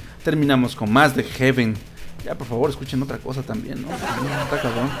podcast terminamos con más de Heaven. Ya, por favor, escuchen otra cosa también, ¿no? Está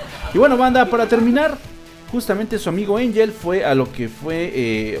cabrón. Y bueno, banda, para terminar, justamente su amigo Angel fue a lo que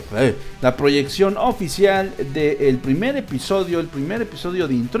fue la proyección oficial del primer episodio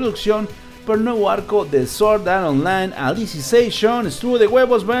de introducción por el nuevo arco de Sword Art Online Alicization. Estuvo de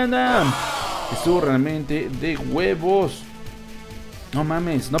huevos, banda. Estuvo realmente de huevos. No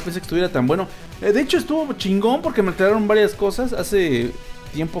mames, no pensé que estuviera tan bueno. De hecho estuvo chingón porque me aclararon varias cosas. Hace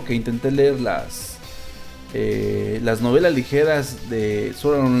tiempo que intenté leer las novelas ligeras de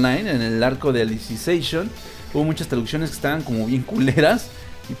Sword Art Online en el arco de Alicization. Hubo muchas traducciones que estaban como bien culeras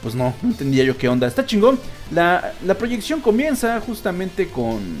y pues no entendía yo qué onda. Está chingón. La proyección comienza justamente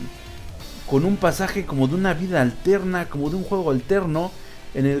con un pasaje como de una vida alterna, como de un juego alterno,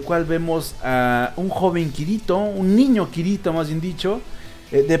 en el cual vemos a un joven Kirito, un niño Kirito más bien dicho,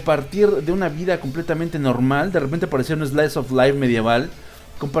 de partir de una vida completamente normal, de repente apareció un slice of life medieval,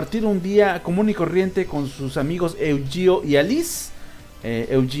 compartir un día común y corriente con sus amigos Eugeo y Alice.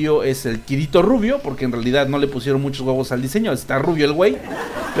 Eugeo es el Kirito rubio, porque en realidad no le pusieron muchos huevos al diseño, está rubio el güey,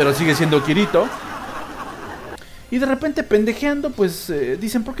 pero sigue siendo Kirito. Y de repente pendejeando, pues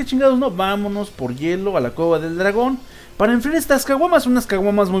dicen, ¿por qué chingados no? Vámonos por hielo a la cueva del dragón para enfriar estas caguamas, unas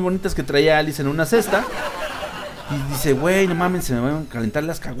caguamas muy bonitas que traía Alice en una cesta. Y dice, güey, no mames, se me van a calentar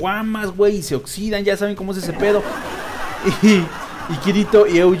las caguamas, güey, y se oxidan, ya saben cómo es ese pedo. Y Kirito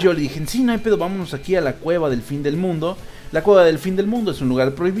y Eugeo le dijeron, sí, no hay pedo, vámonos aquí a la cueva del fin del mundo. La cueva del fin del mundo es un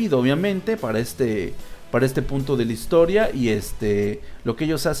lugar prohibido, obviamente, para este punto de la historia. Y lo que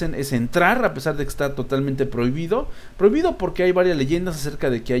ellos hacen es entrar, a pesar de que está totalmente prohibido. Prohibido porque hay varias leyendas acerca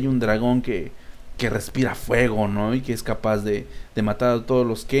de que hay un dragón que respira fuego, ¿no? Y que es capaz de matar a todos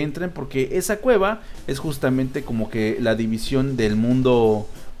los que entren, porque esa cueva es justamente como que la división del mundo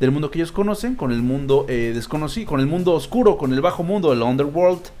que ellos conocen con el mundo desconocido, con el mundo oscuro, con el bajo mundo, el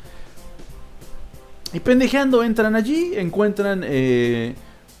underworld. Y pendejeando entran allí, encuentran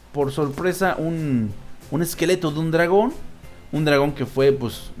por sorpresa un esqueleto de un dragón que fue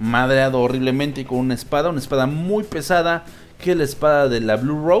pues madreado horriblemente con una espada muy pesada, que es la espada de la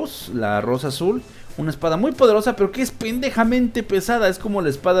Blue Rose, la rosa azul. Una espada muy poderosa, pero que es pendejamente pesada. Es como la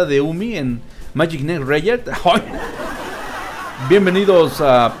espada de Umi en Magic Knight Rayard. Bienvenidos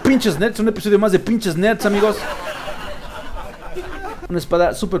a Pinches Nerds, un episodio más de Pinches Nerds, amigos. Una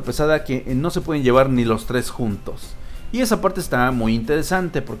espada súper pesada que no se pueden llevar ni los tres juntos. Y esa parte está muy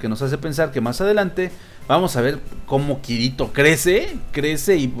interesante porque nos hace pensar que más adelante vamos a ver cómo Kirito crece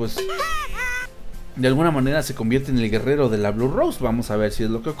y pues de alguna manera se convierte en el guerrero de la Blue Rose. Vamos a ver si es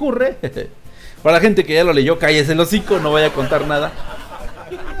lo que ocurre. Para la gente que ya lo leyó, cállese el hocico, no vaya a contar nada.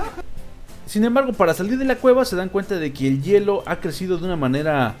 Sin embargo, para salir de la cueva se dan cuenta de que el hielo ha crecido de una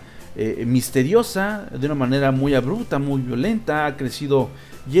manera misteriosa, de una manera muy abrupta, muy violenta. Ha crecido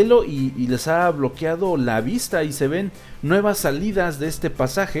hielo y les ha bloqueado la vista y se ven nuevas salidas de este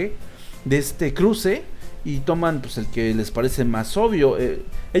pasaje, de este cruce, y toman pues el que les parece más obvio.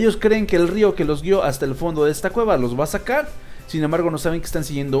 Ellos creen que el río que los guió hasta el fondo de esta cueva los va a sacar. Sin embargo, no saben que están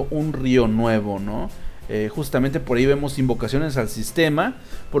siguiendo un río nuevo, ¿no? Justamente por ahí vemos invocaciones al sistema,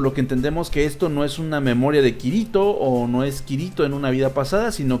 por lo que entendemos que esto no es una memoria de Kirito o no es Kirito en una vida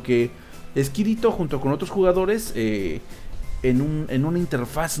pasada, sino que es Kirito junto con otros jugadores en una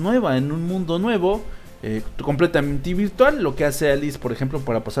interfaz nueva, en un mundo nuevo, completamente virtual. Lo que hace Alice, por ejemplo,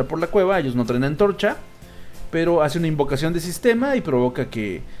 para pasar por la cueva, ellos no traen antorcha, pero hace una invocación de sistema y provoca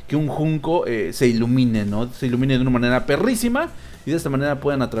que un junco se ilumine, ¿no? Se ilumine de una manera perrísima y de esta manera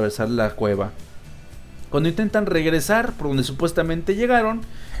puedan atravesar la cueva. Cuando intentan regresar por donde supuestamente llegaron,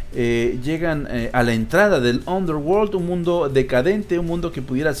 llegan a la entrada del Underworld, un mundo decadente, un mundo que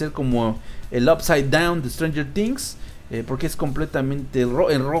pudiera ser como el Upside Down de Stranger Things, porque es completamente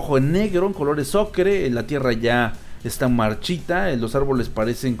en rojo, en negro, en colores ocre. La tierra ya está marchita, los árboles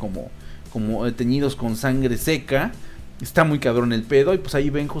parecen como teñidos con sangre seca. Está muy cabrón el pedo. Y pues ahí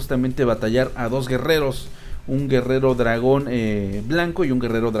ven justamente batallar a dos guerreros, un guerrero dragón blanco y un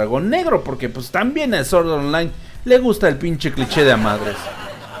guerrero dragón negro, porque pues también a Sword Art Online le gusta el pinche cliché de a madres.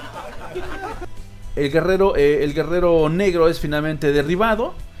 El guerrero negro es finalmente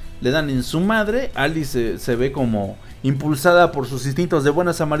derribado, le dan en su madre. Alice se ve como impulsada por sus instintos de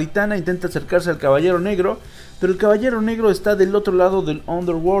buena samaritana, intenta acercarse al caballero negro, pero el caballero negro está del otro lado del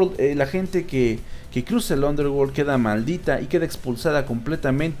Underworld. La gente que cruza el Underworld queda maldita y queda expulsada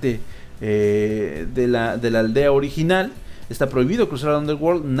completamente de la aldea original. Está prohibido cruzar el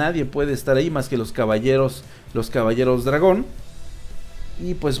Underworld, nadie puede estar ahí más que los caballeros dragón.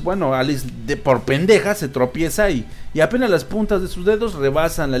 Y pues bueno, Alice por pendeja se tropieza y apenas las puntas de sus dedos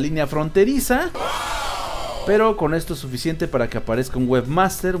rebasan la línea fronteriza. pero con esto es suficiente para que aparezca un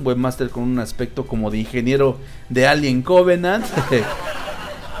webmaster con un aspecto como de ingeniero de Alien Covenant.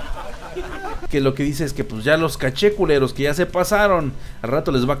 Que lo que dice es que pues ya los caché, culeros, que ya se pasaron, al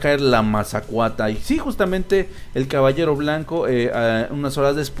rato les va a caer la mazacuata. Y sí, justamente el Caballero Blanco unas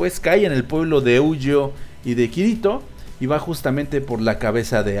horas después cae en el pueblo de Eugeo y de Kirito y va justamente por la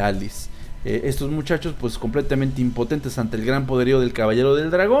cabeza de Alice. Estos muchachos, pues completamente impotentes ante el gran poderío del Caballero del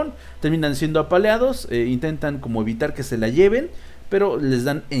Dragón, terminan siendo apaleados, intentan como evitar que se la lleven, pero les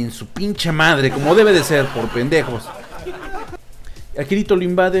dan en su pinche madre, como debe de ser, por pendejos. A Kirito lo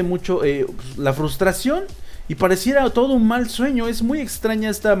invade mucho la frustración y pareciera todo un mal sueño. Es muy extraña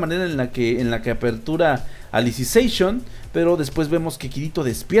esta manera en la que apertura Alicization, pero después vemos que Kirito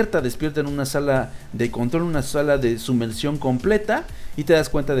despierta en una sala de control, una sala de sumersión completa, y te das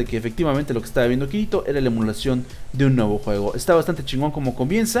cuenta de que efectivamente lo que estaba viendo Kirito era la emulación de un nuevo juego. Está bastante chingón como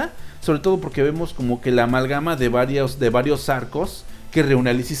comienza, sobre todo porque vemos como que la amalgama de varios arcos que reúne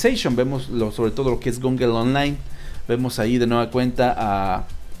Alicization. Vemos sobre todo lo que es Gun-Gale Online. Vemos ahí de nueva cuenta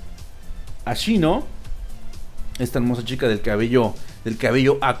a Shino, esta hermosa chica del cabello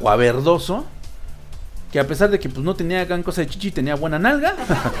acuaverdoso, que a pesar de que pues no tenía gran cosa de chichi, tenía buena nalga.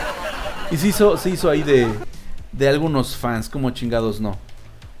 Y se hizo ahí de algunos fans, como chingados no.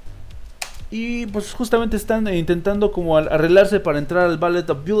 Y pues justamente están intentando como arreglarse para entrar al Ballet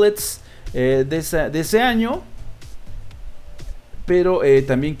of Bullets de ese año. Pero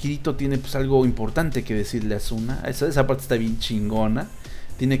también Kirito tiene pues algo importante que decirle a Asuna. Esa parte está bien chingona.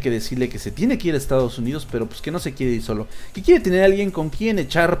 Tiene que decirle que se tiene que ir a Estados Unidos, pero pues que no se quiere ir solo, que quiere tener a alguien con quien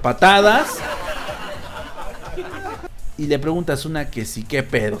echar patadas. Y le pregunta a Asuna que sí, qué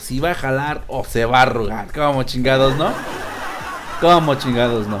pedo, si va a jalar o se va a arrugar. ¿Cómo chingados no?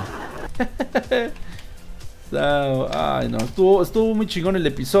 Ay, no, estuvo muy chingón el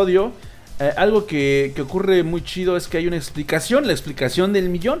episodio. Algo que ocurre muy chido es que hay una explicación, la explicación del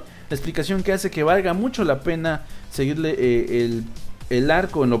millón, la explicación que hace que valga mucho la pena seguirle el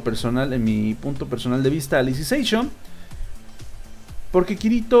arco en lo personal, en mi punto personal de vista, a Alicization. Porque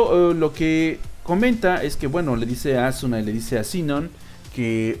Kirito lo que comenta es que, bueno, le dice a Asuna y le dice a Sinon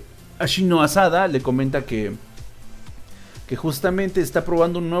que a Shino Asada le comenta que justamente está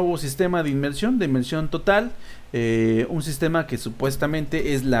probando un nuevo sistema de inmersión total. Un sistema que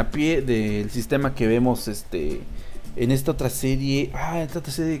supuestamente es la pie del sistema que vemos en esta otra serie. Esta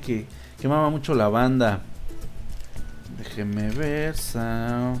otra serie que mama mucho la banda. Déjeme ver.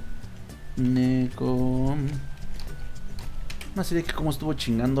 Una serie que como estuvo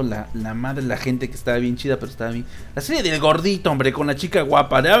chingando la madre, la gente, que estaba bien chida, pero estaba bien. La serie del gordito, hombre, con la chica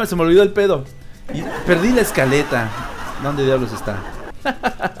guapa. Ya se me olvidó el pedo. Y perdí la escaleta. ¿Dónde diablos está?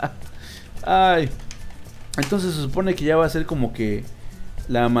 Ay. Entonces se supone que ya va a ser como que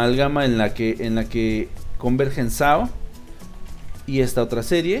la amalgama en la que convergen Sao y esta otra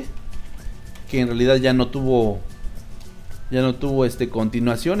serie, que en realidad ya no tuvo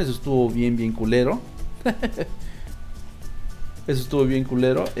continuación. Eso estuvo bien culero. Eso estuvo bien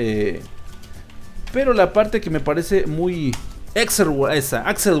culero. Pero la parte que me parece muy Axel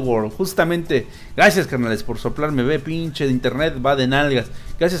World, justamente. Gracias, carnales, por soplarme. Ve, pinche de internet, va de nalgas.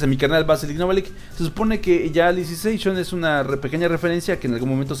 Gracias a mi canal Basilic Novalik. Se supone que ya Alicization es una pequeña referencia que en algún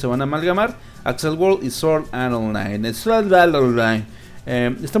momento se van a amalgamar. Axel World y Sword Art Online.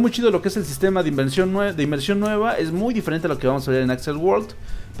 Está muy chido lo que es el sistema de inmersión nueva. Es muy diferente a lo que vamos a ver en Axel World,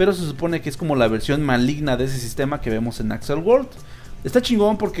 pero se supone que es como la versión maligna de ese sistema que vemos en Axel World. Está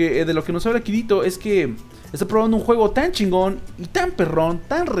chingón porque de lo que nos habla Kirito es que está probando un juego tan chingón y tan perrón,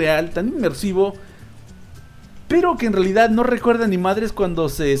 tan real, tan inmersivo, pero que en realidad no recuerda ni madres cuando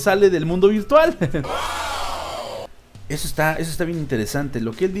se sale del mundo virtual. Eso está bien interesante.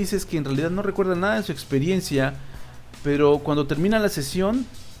 Lo que él dice es que en realidad no recuerda nada de su experiencia, pero cuando termina la sesión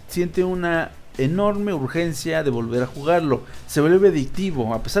siente una enorme urgencia de volver a jugarlo. Se vuelve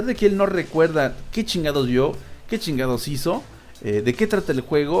adictivo, a pesar de que él no recuerda qué chingados vio, qué chingados hizo, de qué trata el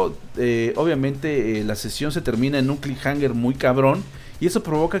juego. Obviamente la sesión se termina en un cliffhanger muy cabrón, y eso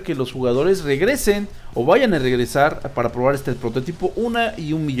provoca que los jugadores regresen o vayan a regresar para probar este prototipo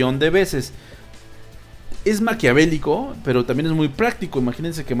 1.000.000 de veces. Es maquiavélico, pero también es muy práctico.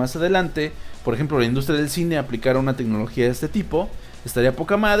 Imagínense que más adelante, por ejemplo, la industria del cine aplicara una tecnología de este tipo. Estaría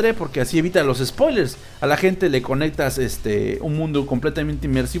poca madre, porque así evita los spoilers. A la gente le conectas un mundo completamente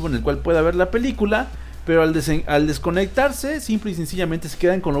inmersivo en el cual pueda ver la película, pero al desconectarse, simple y sencillamente se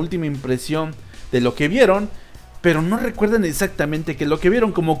quedan con la última impresión de lo que vieron, pero no recuerdan exactamente qué es lo que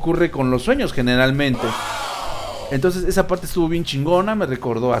vieron, como ocurre con los sueños generalmente. Entonces esa parte estuvo bien chingona, me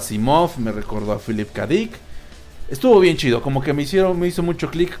recordó a Asimov, me recordó a Philip K. Dick. Estuvo bien chido, como que me hizo mucho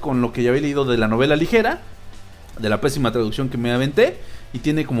clic con lo que ya había leído de la novela ligera. de la pésima traducción que me aventé, y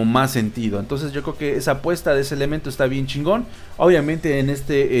tiene como más sentido. Entonces yo creo que esa apuesta de ese elemento está bien chingón. Obviamente en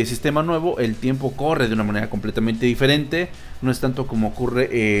este sistema nuevo el tiempo corre de una manera completamente diferente. No es tanto como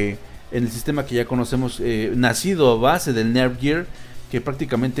ocurre en el sistema que ya conocemos, nacido a base del Nerve Gear, que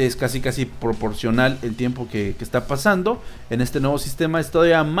prácticamente es casi proporcional el tiempo que está pasando. En este nuevo sistema es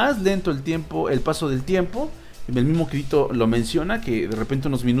todavía más lento el paso del tiempo. El mismo Kirito lo menciona, que de repente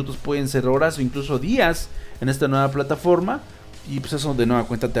unos minutos pueden ser horas o incluso días en esta nueva plataforma. Y pues eso de nueva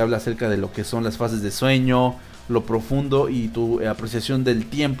cuenta te habla acerca de lo que son las fases de sueño, lo profundo y tu apreciación del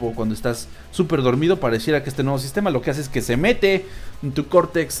tiempo cuando estás súper dormido. Pareciera que este nuevo sistema lo que hace es que se mete en tu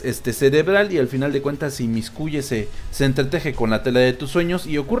córtex cerebral y al final de cuentas se inmiscuye, se entreteje con la tela de tus sueños.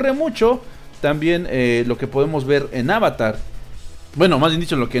 Y ocurre mucho también lo que podemos ver en Avatar. Bueno, más bien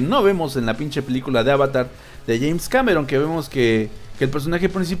dicho, lo que no vemos en la pinche película de Avatar de James Cameron, que vemos que el personaje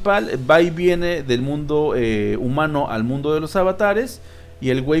principal va y viene del mundo humano al mundo de los avatares,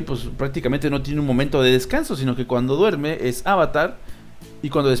 y el güey pues prácticamente no tiene un momento de descanso, sino que cuando duerme es avatar y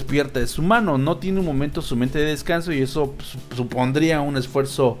cuando despierta es humano. No tiene un momento su mente de descanso, y eso pues, supondría un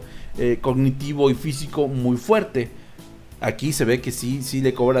esfuerzo cognitivo y físico muy fuerte. Aquí se ve que sí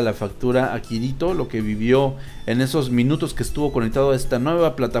le cobra la factura a Kirito lo que vivió en esos minutos que estuvo conectado a esta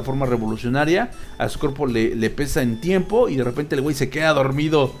nueva plataforma revolucionaria. A su cuerpo le pesa en tiempo y de repente el güey se queda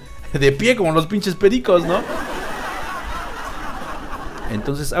dormido de pie como los pinches pericos, ¿no?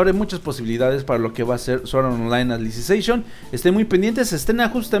 Entonces abre muchas posibilidades para lo que va a ser Sword Art Online Alicization. Estén muy pendientes, se estrena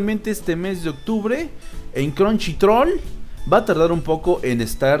justamente este mes de octubre en Crunchyroll. Va a tardar un poco en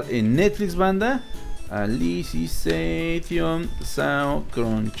estar en Netflix, banda. Alicization Sao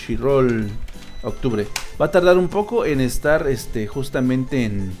Crunchyroll octubre. Va a tardar un poco en estar justamente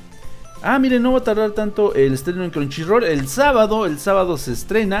en... miren, no va a tardar tanto el estreno en Crunchyroll. El sábado se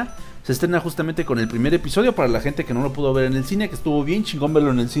estrena justamente con el primer episodio para la gente que no lo pudo ver en el cine, que estuvo bien chingón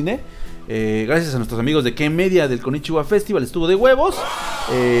verlo en el cine. Gracias a nuestros amigos de K-Media del Konichiwa Festival, estuvo de huevos.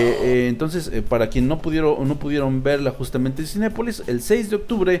 Entonces, para quien no pudieron verla justamente en Cinépolis, el 6 de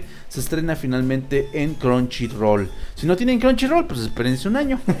octubre se estrena finalmente en Crunchyroll. Si no tienen Crunchyroll, pues espérense un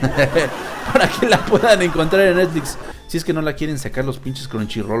año para que la puedan encontrar en Netflix. Si es que no la quieren sacar los pinches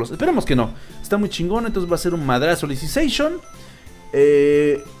Crunchyrollos. Esperemos que no. Está muy chingón, entonces va a ser un madrazo Alicization.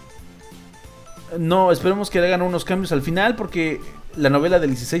 No, esperemos que hagan unos cambios al final, porque la novela de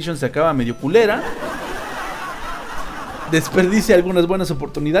Alicization se acaba medio culera. Desperdicia algunas buenas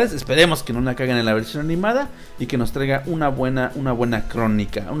oportunidades. Esperemos que no la caguen en la versión animada y que nos traiga una buena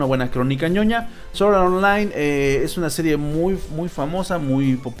crónica ñoña. Sword Art Online es una serie muy famosa,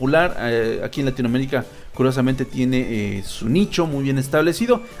 muy popular. Aquí en Latinoamérica, curiosamente, tiene su nicho muy bien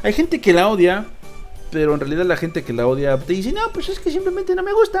establecido. Hay gente que la odia, pero en realidad la gente que la odia te dice: no, pues es que simplemente no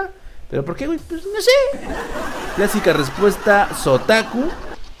me gusta. ¿Pero por qué, güey? Pues no sé. Clásica respuesta Sotaku.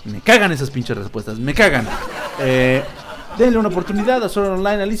 Me cagan esas pinches respuestas, me cagan. Denle una oportunidad a Sword Art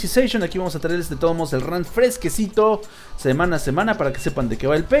Online Alicization. Aquí vamos a traerles de todos modos el rant fresquecito semana a semana para que sepan de qué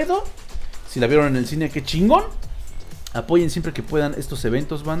va el pedo. Si la vieron en el cine, qué chingón. Apoyen siempre que puedan estos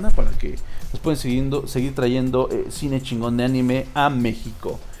eventos, banda, para que nos puedan seguir trayendo cine chingón de anime a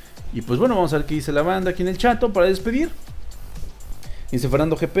México. Y pues bueno, vamos a ver qué dice la banda aquí en el chat para despedir. Dice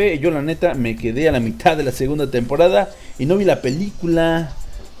Fernando GP: yo la neta me quedé a la mitad de la segunda temporada y no vi la película.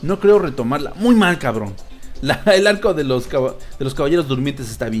 No creo retomarla. Muy mal, cabrón. El arco de los caballeros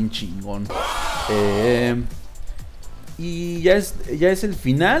durmientes está bien chingón. ¿Y ya es el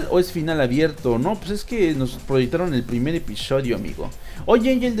final o es final abierto? No, pues es que nos proyectaron el primer episodio, amigo.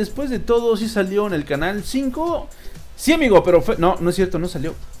 Oye, Angel, después de todo, ¿sí salió en el canal 5? Sí, amigo, pero no es cierto, no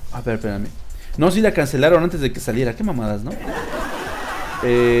salió. A ver, espérame. No, sí la cancelaron antes de que saliera. Qué mamadas, ¿no?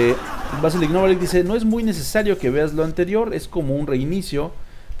 Basilic Novalik dice: no es muy necesario que veas lo anterior, es como un reinicio,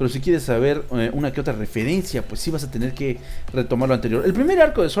 pero si quieres saber una que otra referencia, pues sí vas a tener que retomar lo anterior. El primer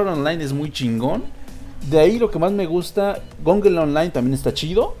arco de Sword Art Online es muy chingón. De ahí lo que más me gusta, Gongle Online también está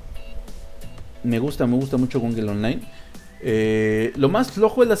chido. Me gusta mucho Gongle Online. Lo más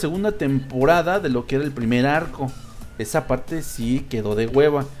flojo es la segunda temporada de lo que era el primer arco. Esa parte sí quedó de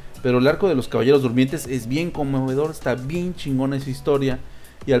hueva. Pero el arco de los caballeros durmientes es bien conmovedor, está bien chingona esa historia.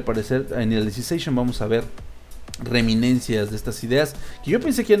 Y al parecer en el Alicization vamos a ver reminencias de estas ideas, que yo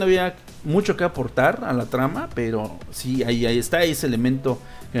pensé que ya no había mucho que aportar a la trama, pero sí, ahí está ese elemento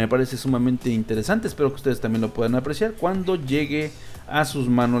que me parece sumamente interesante. Espero que ustedes también lo puedan apreciar cuando llegue a sus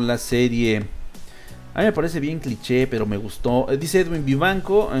manos la serie. A mí me parece bien cliché, pero me gustó. Dice Edwin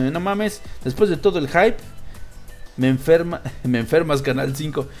Vivanco: no mames, después de todo el hype me enfermas Canal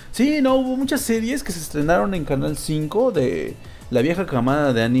 5. Sí, no, hubo muchas series que se estrenaron en Canal 5 de la vieja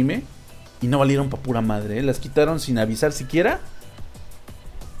camada de anime y no valieron pa' pura madre, ¿eh? Las quitaron sin avisar siquiera.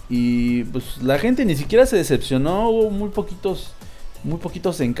 Y pues la gente ni siquiera se decepcionó. Hubo muy poquitos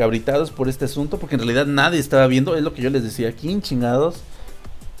encabritados por este asunto, porque en realidad nadie estaba viendo. Es lo que yo les decía, ¿quién chingados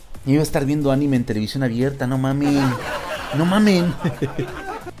iba a estar viendo anime en televisión abierta? No mamen. No mamen.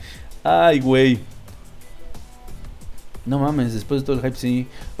 Ay, güey. No mames, después de todo el hype, sí.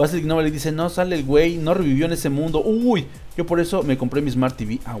 Basic Nova le dice, no sale el güey, no revivió en ese mundo. Uy, yo por eso me compré mi Smart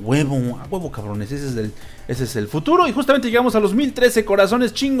TV. A huevo, cabrones. Ese es el futuro. Y justamente llegamos a los 1013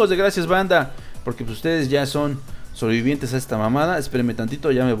 corazones chingos de gracias, banda. Porque pues ustedes ya son sobrevivientes a esta mamada. Espérenme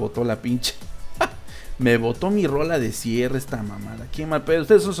tantito, ya me botó la pinche. Me botó mi rola de cierre esta mamada. Qué mal pedo.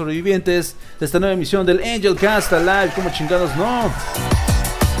 Ustedes son sobrevivientes de esta nueva emisión del Angel Cast Live. ¿Cómo chingados no?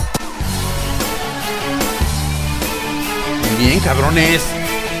 Bien, cabrones.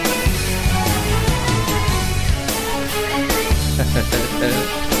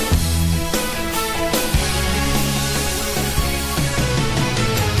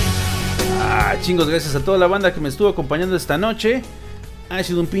 Chingos, gracias a toda la banda que me estuvo acompañando esta noche. Ha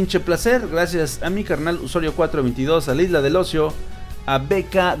sido un pinche placer. Gracias a mi carnal Usuario 422, a la Isla del Ocio, a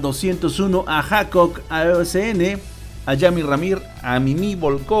BK201, a Jacob, a OSN, a Yami Ramir, a Mimi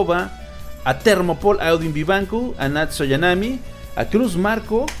Volkova, a Thermopol, a Audin Vivanku, a Nat Soyanami, a Cruz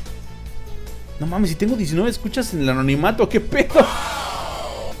Marco. No mames, si tengo 19 escuchas en el anonimato, ¿qué pedo?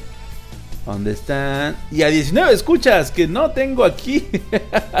 ¿Dónde están? Y a 19 escuchas que no tengo aquí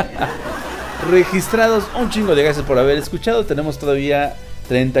registrados. Un chingo de gracias por haber escuchado. Tenemos todavía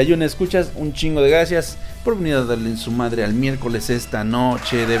 31 escuchas. Un chingo de gracias por venir a darle en su madre al miércoles esta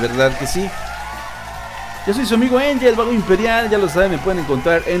noche. De verdad que sí. Yo soy su amigo Angel, Vago Imperial. Ya lo saben, me pueden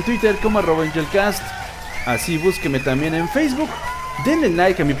encontrar en Twitter como @AngelCast. Así búsqueme también en Facebook. Denle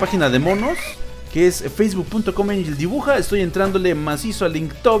like a mi página de monos, que es facebook.com/AngelDibuja. Estoy entrándole macizo al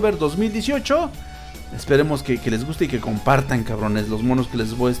Inktober 2018. Esperemos que les guste y que compartan, cabrones, los monos que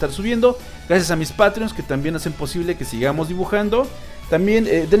les voy a estar subiendo. Gracias a mis Patreons que también hacen posible que sigamos dibujando. También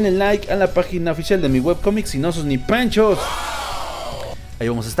denle like a la página oficial de mi webcomic Sinosos ni Panchos. Ahí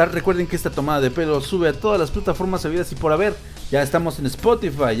vamos a estar. Recuerden que esta tomada de pelo sube a todas las plataformas habidas y por haber. Ya estamos en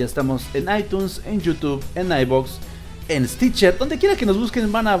Spotify, ya estamos en iTunes, en YouTube, en iVoox, en Stitcher. Donde quiera que nos busquen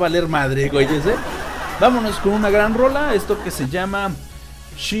van a valer madre, güeyes, ¿eh? Vámonos con una gran rola. Esto que se llama...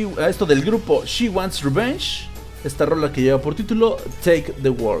 esto del grupo She Wants Revenge. Esta rola que lleva por título Take the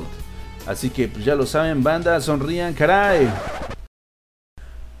World. Así que pues ya lo saben, banda, sonrían, caray,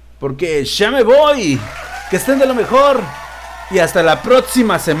 porque ya me voy. Que estén de lo mejor. Y hasta la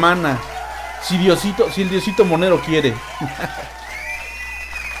próxima semana, si el Diosito Monero quiere.